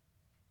you,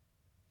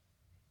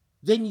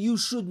 then you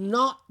should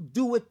not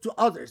do it to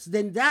others.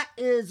 Then that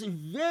is a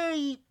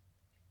very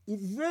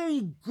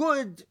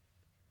good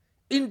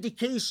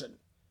indication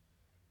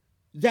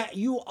that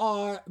you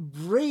are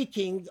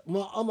breaking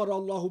ma amara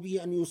Allahu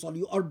bihi an yusal.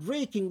 You are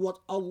breaking what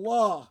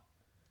Allah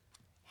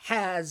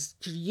has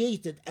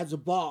created as a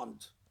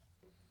bond.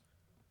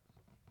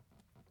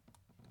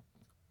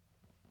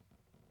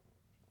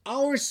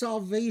 Our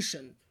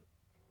salvation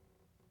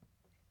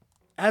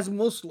as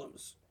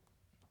Muslims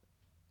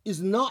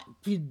is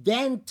not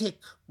pedantic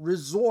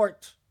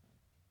resort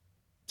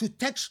to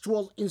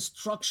textual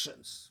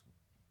instructions.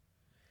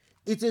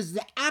 It is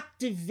the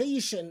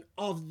activation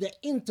of the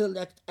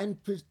intellect, and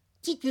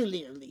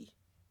particularly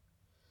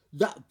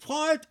the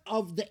part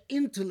of the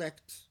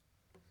intellect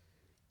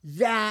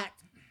that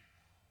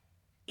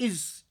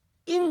is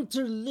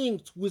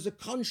interlinked with a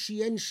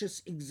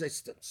conscientious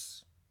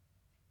existence.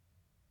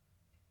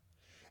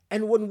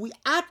 And when we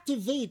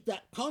activate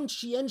that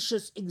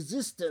conscientious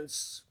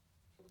existence,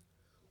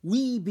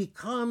 we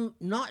become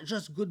not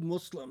just good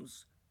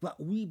Muslims, but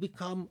we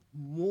become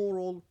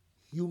moral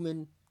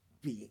human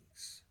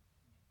beings.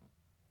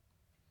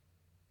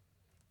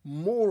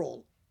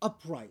 Moral,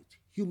 upright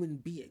human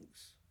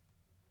beings.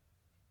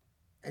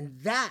 And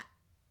that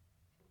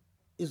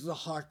is the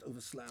heart of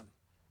Islam.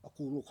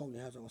 أقول قولي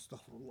هذا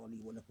واستغفر الله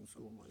لي ولكم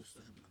صلى الله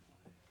يستجب لكم.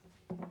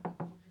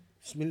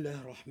 بسم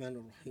الله الرحمن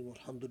الرحيم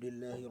والحمد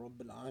لله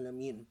رب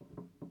العالمين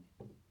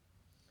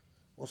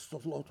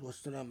والصلاة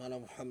والسلام على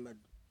محمد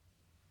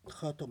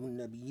خاتم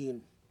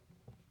النبيين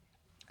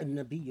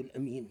النبي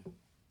الأمين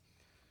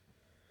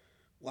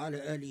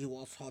وعلى آله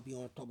وأصحابه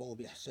ومن تبعه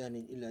بإحسان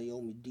إلى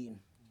يوم الدين.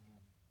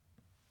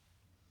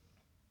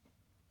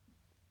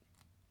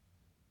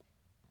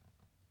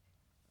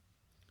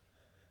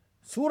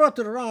 Surah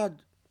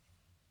Al-Ra'd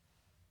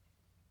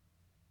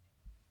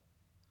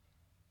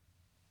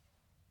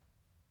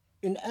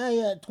in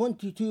ayah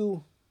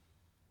 22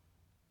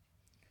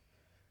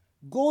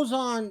 goes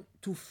on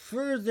to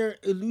further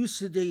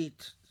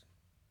elucidate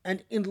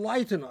and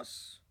enlighten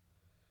us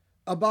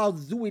about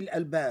Dhul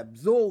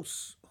Albab,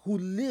 those who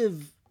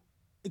live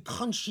a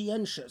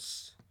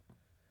conscientious,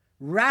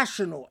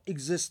 rational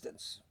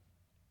existence.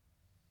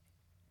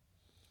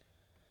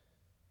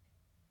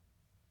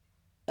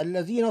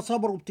 الذين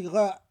صبروا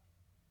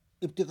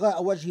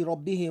ابتغاء وجه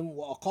ربهم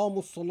وأقاموا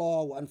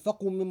الصلاة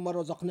وأنفقوا مما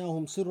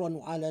رزقناهم سرا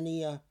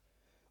وعلانية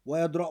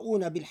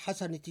ويدرؤون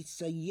بالحسنة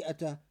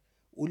السيئة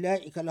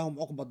أولئك لهم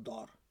عقبى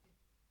الدار.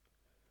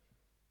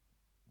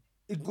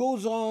 It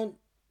goes on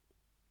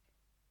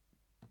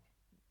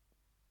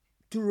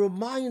to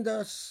remind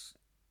us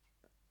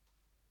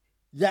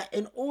that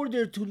in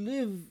order to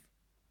live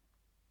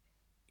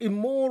a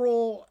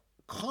moral,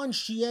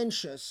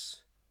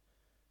 conscientious,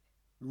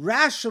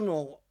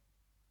 rational,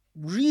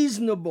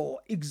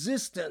 reasonable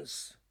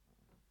existence,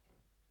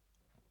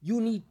 you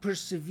need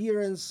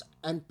perseverance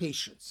and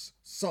patience,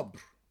 sabr.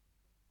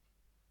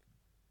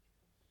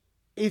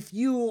 If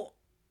you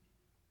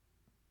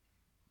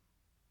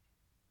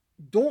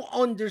don't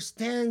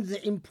understand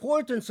the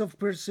importance of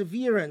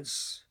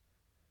perseverance,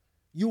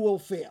 you will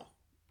fail.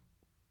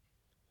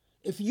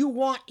 If you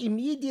want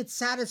immediate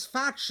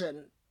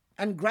satisfaction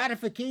and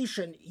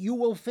gratification, you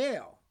will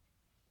fail.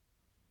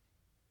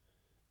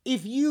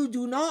 If you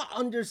do not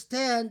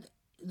understand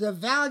the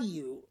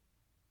value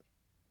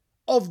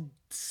of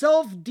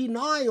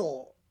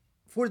self-denial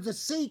for the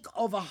sake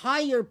of a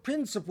higher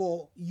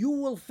principle, you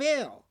will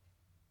fail.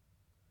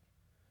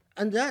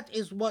 And that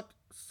is what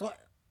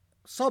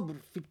sabr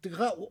fi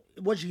ibtigha'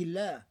 wajhi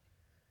Allah.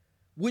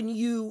 When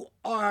you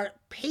are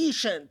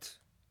patient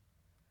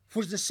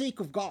for the sake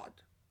of God,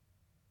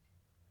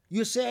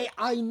 you say,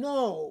 I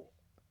know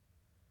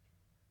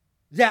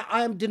that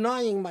I am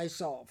denying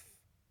myself,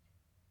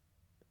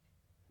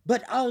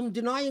 but I'm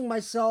denying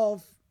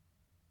myself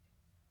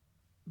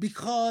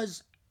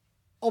because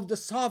of the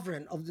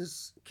sovereign of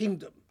this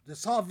kingdom, the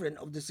sovereign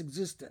of this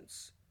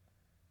existence.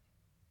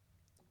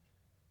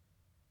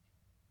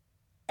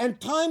 And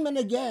time and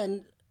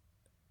again,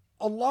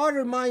 Allah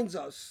reminds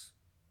us,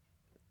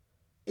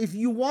 if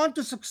you want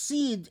to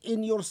succeed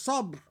in your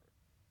sabr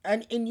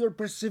and in your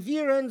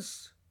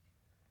perseverance,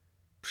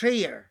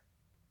 prayer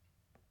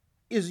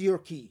is your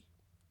key.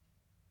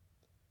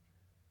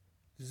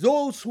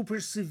 Those who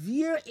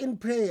persevere in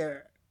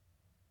prayer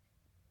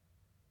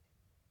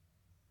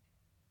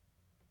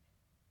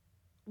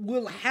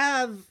will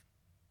have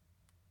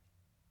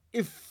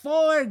a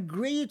far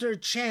greater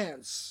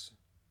chance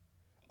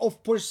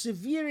of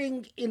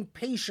persevering in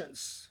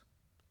patience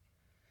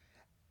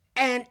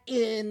and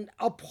in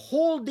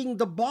upholding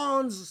the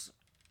bonds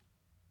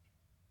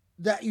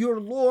that your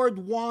Lord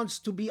wants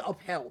to be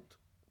upheld.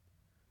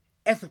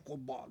 Ethical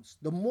bonds,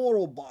 the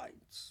moral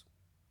bonds.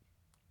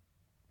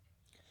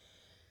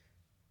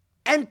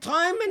 And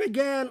time and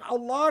again,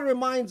 Allah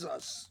reminds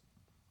us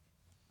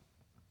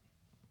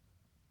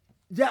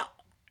that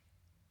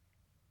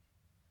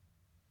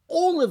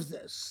all of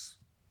this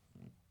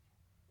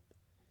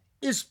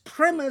is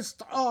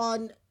premised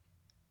on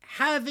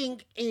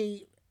having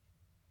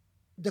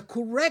the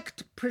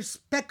correct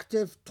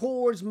perspective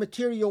towards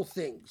material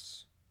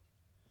things.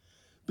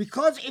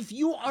 Because if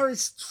you are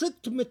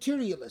strict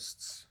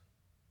materialists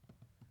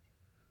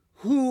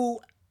who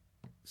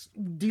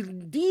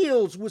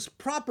deals with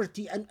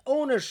property and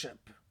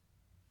ownership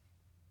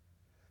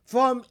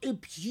from a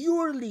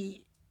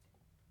purely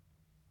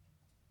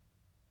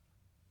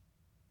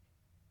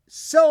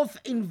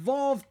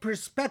self-involved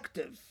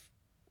perspective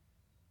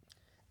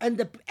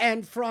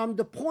and from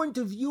the point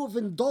of view of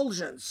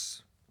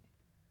indulgence,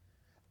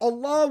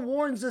 Allah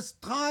warns us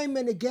time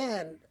and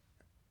again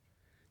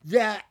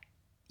that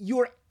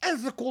your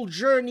ethical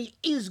journey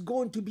is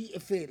going to be a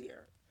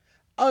failure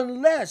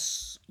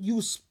unless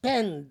you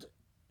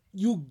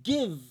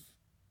give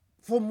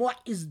from what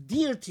is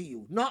dear to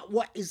you, not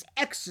what is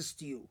excess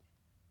to you,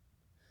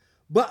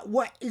 but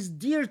what is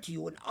dear to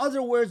you. In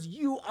other words,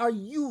 you are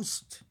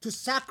used to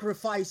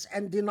sacrifice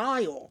and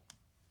denial.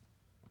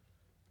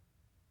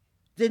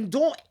 Then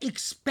don't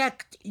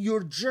expect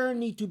your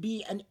journey to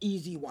be an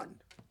easy one.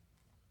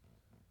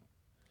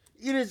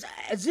 It is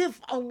as if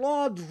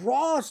Allah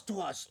draws to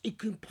us a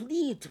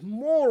complete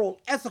moral,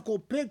 ethical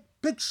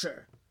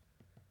picture,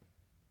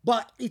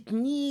 but it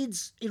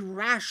needs a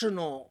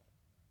rational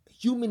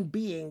human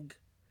being,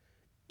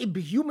 a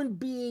human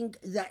being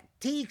that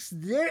takes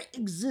their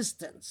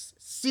existence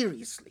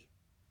seriously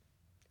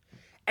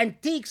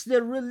and takes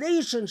their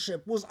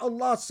relationship with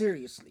Allah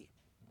seriously.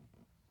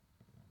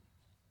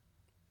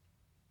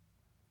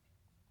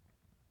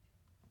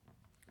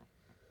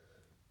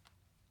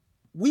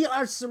 We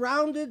are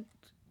surrounded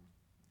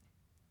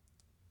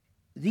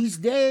these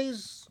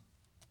days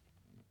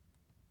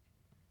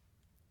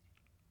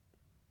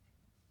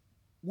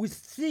with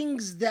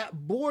things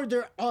that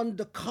border on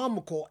the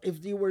comical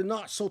if they were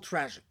not so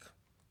tragic.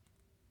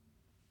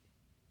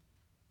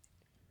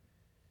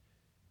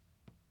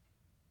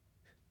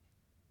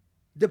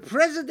 The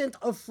president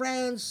of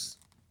France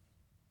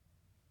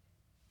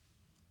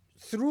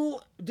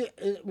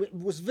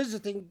was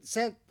visiting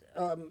St.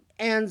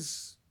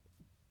 Anne's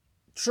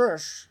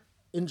Church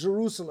in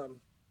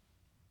Jerusalem.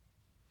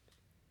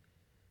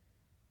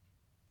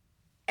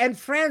 And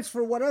France,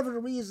 for whatever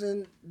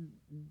reason,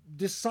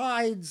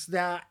 decides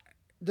that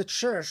the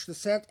church, the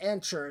St. Anne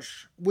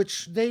Church,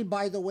 which they,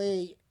 by the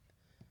way,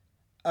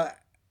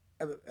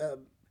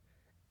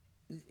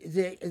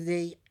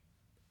 they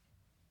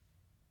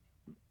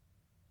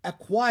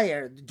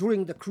acquired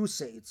during the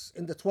Crusades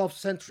in the 12th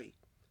century.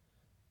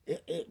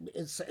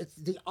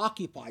 They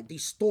occupied, they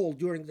stole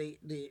during the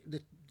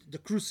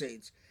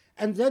Crusades.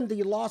 And then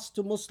they lost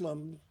to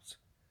Muslims.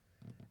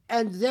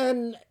 And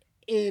then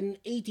in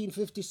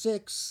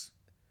 1856,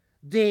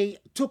 they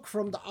took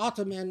from the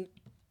Ottoman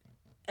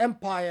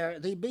Empire,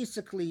 they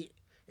basically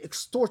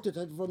extorted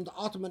it from the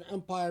Ottoman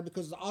Empire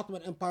because the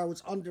Ottoman Empire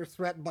was under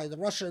threat by the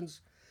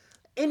Russians.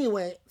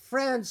 Anyway,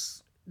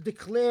 France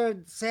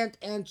declared St.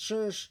 Anne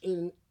Church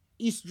in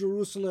East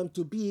Jerusalem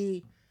to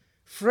be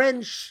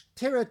French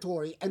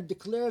territory and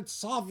declared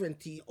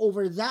sovereignty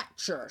over that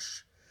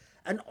church.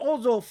 And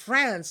although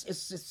France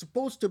is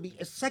supposed to be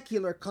a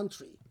secular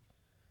country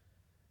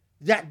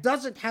that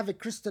doesn't have a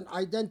Christian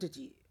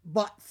identity,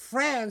 but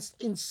France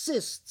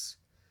insists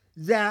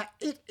that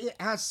it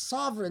has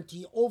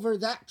sovereignty over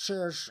that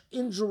church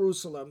in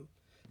Jerusalem.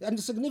 And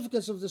the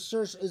significance of this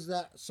church is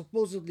that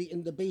supposedly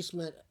in the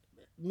basement,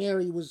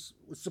 Mary was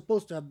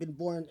supposed to have been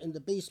born in the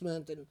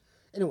basement. And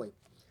anyway,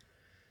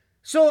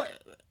 so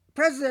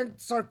President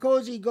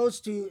Sarkozy goes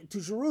to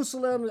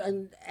Jerusalem,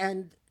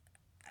 and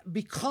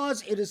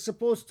because it is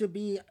supposed to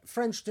be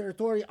French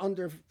territory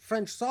under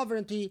French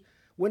sovereignty,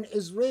 when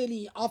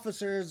Israeli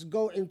officers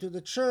go into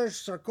the church,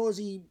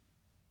 Sarkozy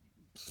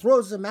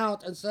throws them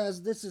out and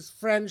says, this is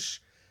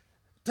French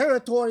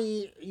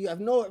territory. You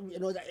have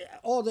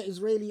all the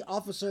Israeli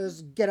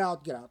officers, get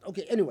out, get out.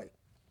 Okay, anyway.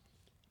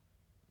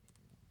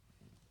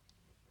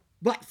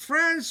 But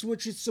France,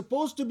 which is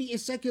supposed to be a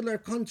secular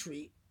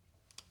country,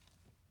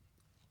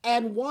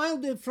 and while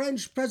the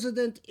French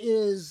president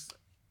is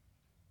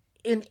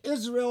in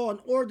Israel in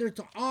order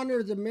to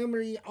honor the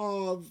memory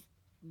of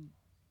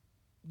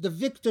the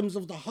victims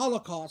of the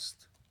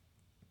Holocaust,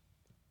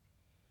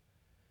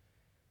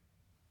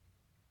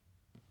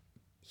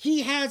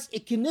 he has a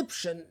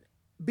conniption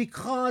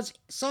because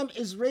some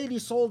Israeli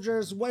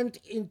soldiers went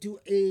into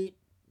a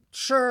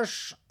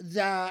church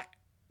that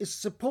is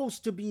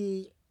supposed to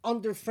be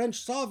under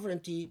French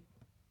sovereignty.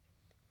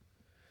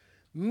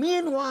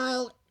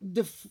 Meanwhile,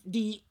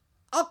 the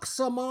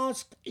Aqsa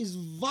Mosque is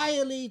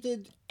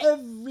violated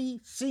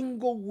every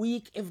single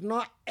week, if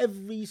not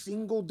every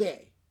single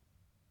day.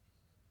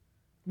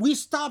 We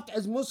stopped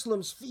as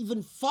Muslims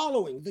even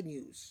following the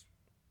news.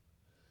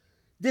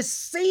 The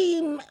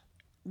same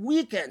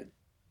weekend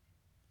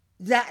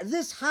that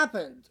this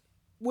happened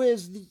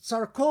with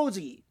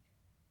Sarkozy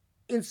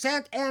in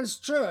St. Anne's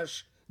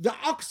Church, the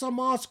Aqsa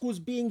Mosque was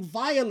being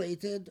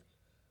violated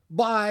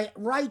by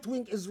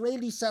right-wing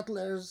Israeli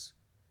settlers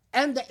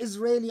and the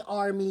Israeli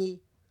army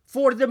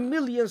for the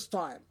millionth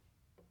time.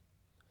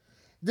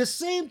 The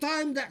same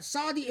time that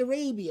Saudi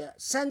Arabia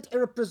sent a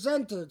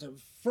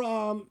representative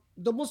from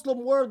the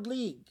Muslim World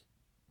League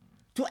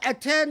to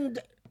attend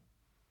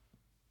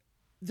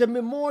the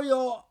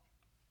memorial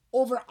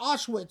over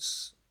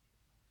Auschwitz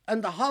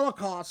and the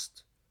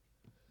Holocaust,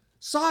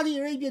 Saudi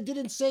Arabia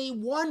didn't say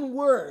one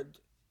word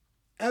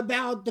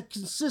about the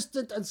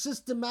consistent and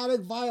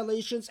systematic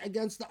violations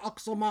against the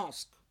Aqsa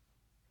Mosque.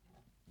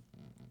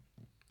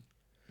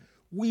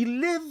 We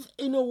live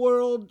in a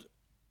world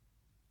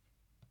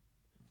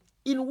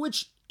in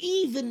which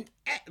even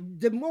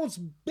the most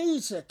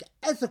basic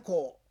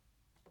ethical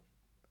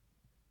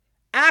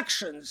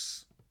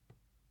actions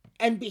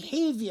and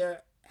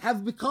behavior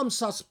have become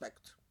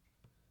suspect.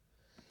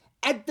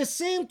 At the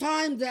same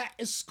time that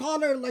a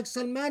scholar like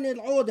Salman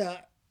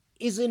al-Auda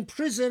is in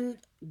prison,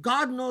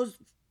 God knows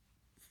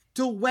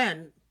till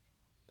when,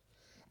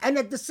 and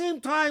at the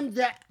same time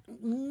that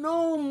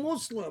no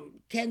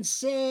Muslim can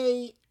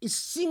say a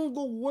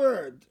single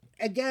word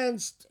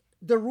against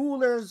the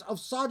rulers of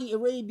Saudi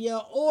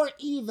Arabia or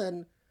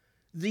even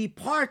the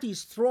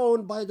parties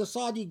thrown by the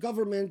Saudi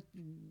government,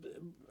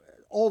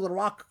 all the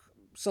rock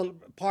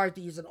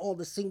parties and all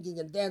the singing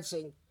and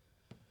dancing.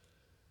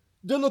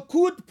 The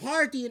Likud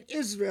party in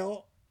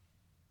Israel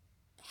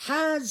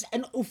has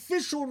an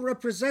official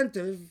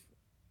representative,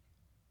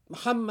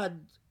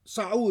 Muhammad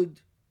Saud,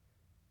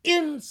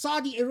 in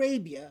Saudi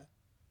Arabia,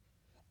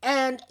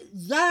 and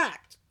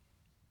that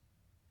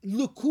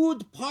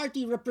Likud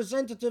party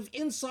representative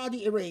in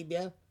Saudi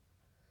Arabia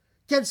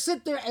can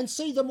sit there and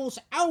say the most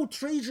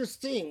outrageous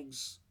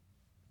things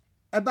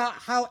about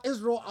how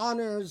Israel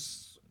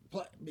honors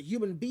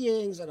human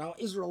beings and how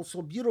Israel is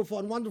so beautiful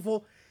and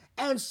wonderful,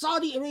 and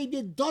Saudi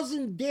Arabia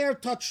doesn't dare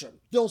touch him.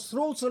 They'll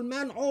throw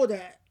Salman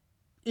Auda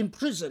in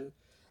prison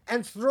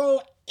and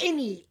throw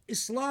any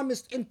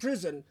Islamist in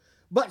prison,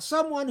 but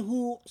someone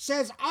who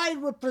says, I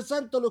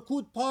represent the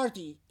Likud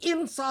party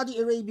in Saudi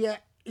Arabia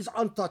is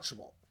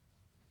untouchable.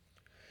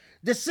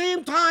 The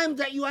same time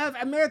that you have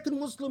American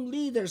Muslim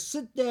leaders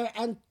sit there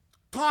and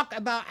talk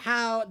about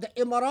how the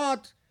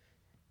Emirat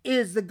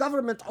is the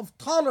government of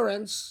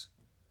tolerance,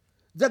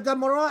 the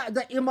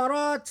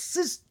Emirat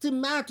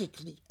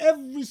systematically,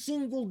 every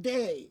single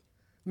day,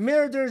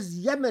 murders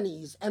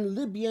Yemenis and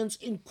Libyans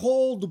in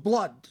cold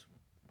blood.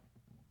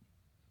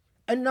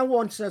 And no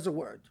one says a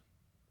word.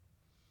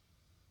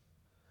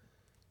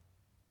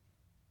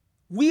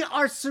 We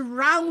are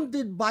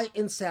surrounded by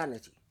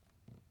insanity.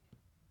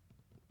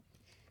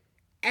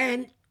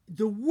 And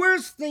the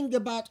worst thing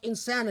about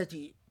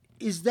insanity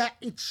is that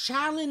it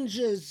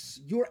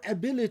challenges your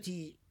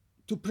ability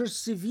to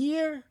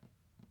persevere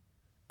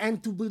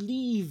and to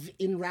believe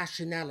in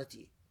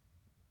rationality.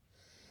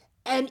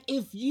 And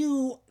if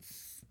you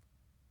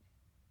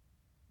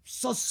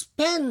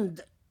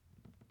suspend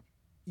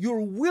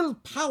your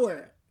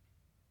willpower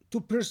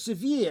to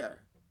persevere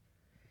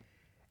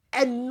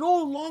and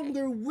no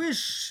longer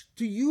wish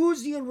to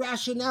use your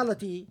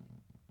rationality,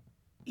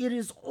 it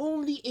is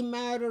only a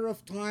matter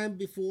of time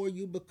before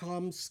you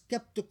become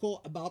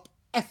skeptical about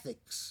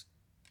ethics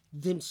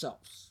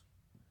themselves,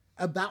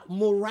 about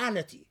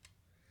morality,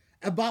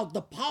 about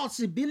the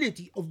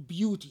possibility of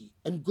beauty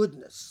and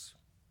goodness.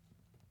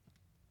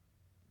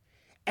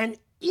 And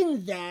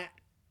in that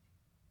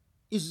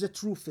is the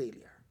true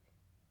failure.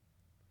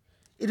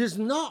 It is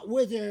not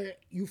whether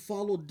you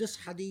followed this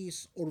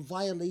hadith or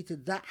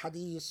violated that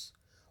hadith,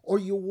 or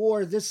you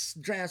wore this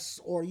dress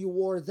or you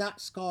wore that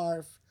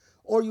scarf,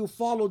 or you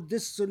followed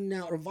this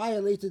sunnah or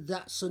violated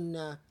that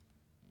sunnah.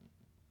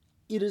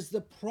 It is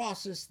the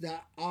process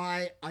that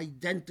I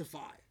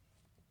identify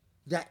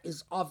that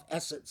is of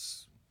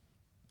essence.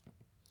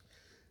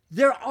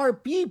 There are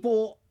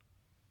people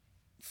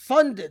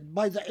funded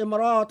by the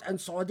Emirat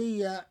and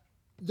Saudi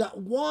that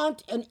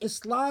want an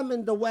Islam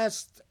in the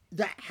West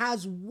that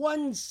has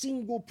one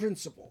single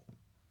principle,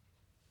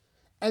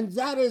 and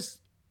that is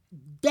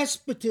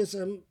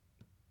despotism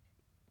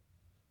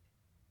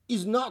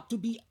is not to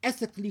be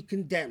ethically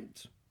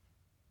condemned.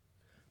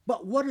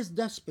 But what is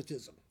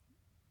despotism?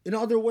 In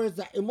other words,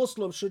 that a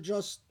Muslim should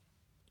just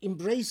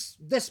embrace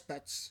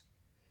despots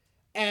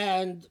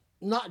and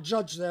not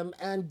judge them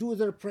and do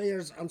their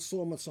prayers and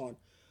so on and so on.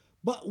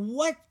 But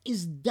what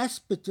is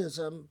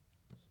despotism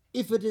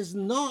if it is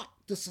not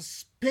the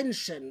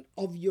suspension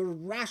of your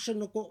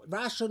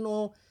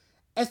rational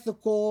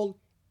ethical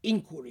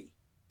inquiry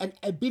and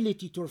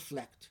ability to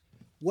reflect?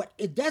 What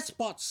a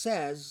despot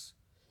says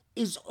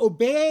is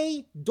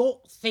obey,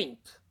 don't think.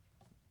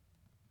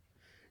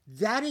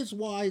 That is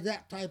why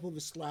that type of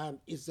Islam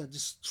is the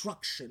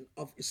destruction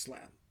of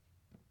Islam.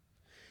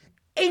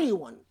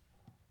 Anyone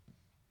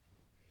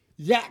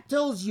that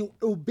tells you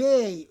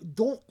obey,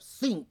 don't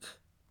think,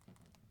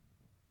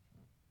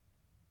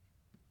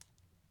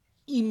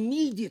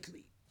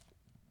 immediately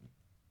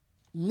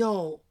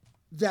know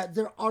that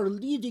they are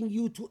leading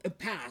you to a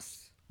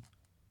path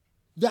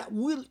that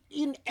will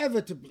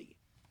inevitably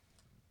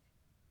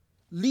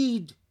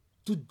lead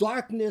to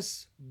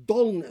darkness,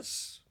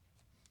 dullness,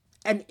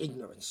 and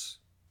ignorance.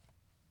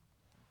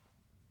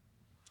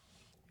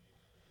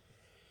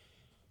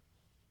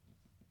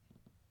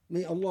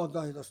 May Allah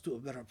guide us to a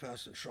better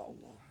path,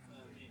 inshallah.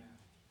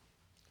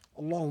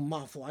 اللهم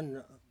اعف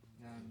عنا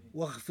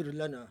واغفر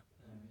لنا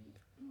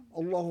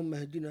اللهم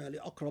اهدنا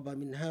لأقرب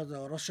من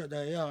هذا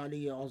رشدا يا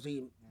علي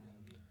عظيم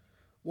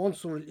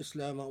وانصر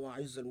الإسلام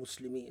وأعز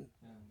المسلمين.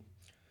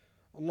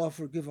 Allah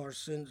forgive our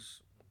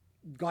sins,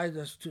 guide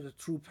us to the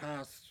true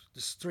path,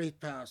 the straight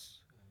path,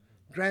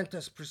 grant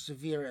us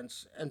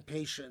perseverance and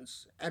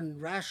patience and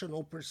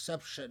rational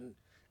perception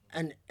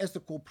and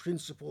ethical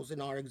principles in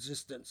our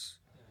existence.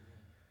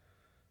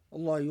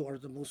 Allah, you are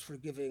the most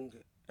forgiving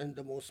and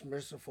the most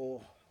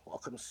merciful.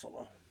 وأقم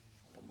الصلاة.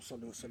 اللهم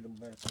صل وسلم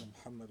وبارك على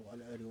محمد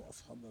وعلى آله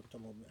وأصحابه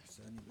وتابعهم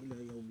بإحسان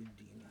إلى يوم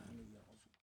الدين.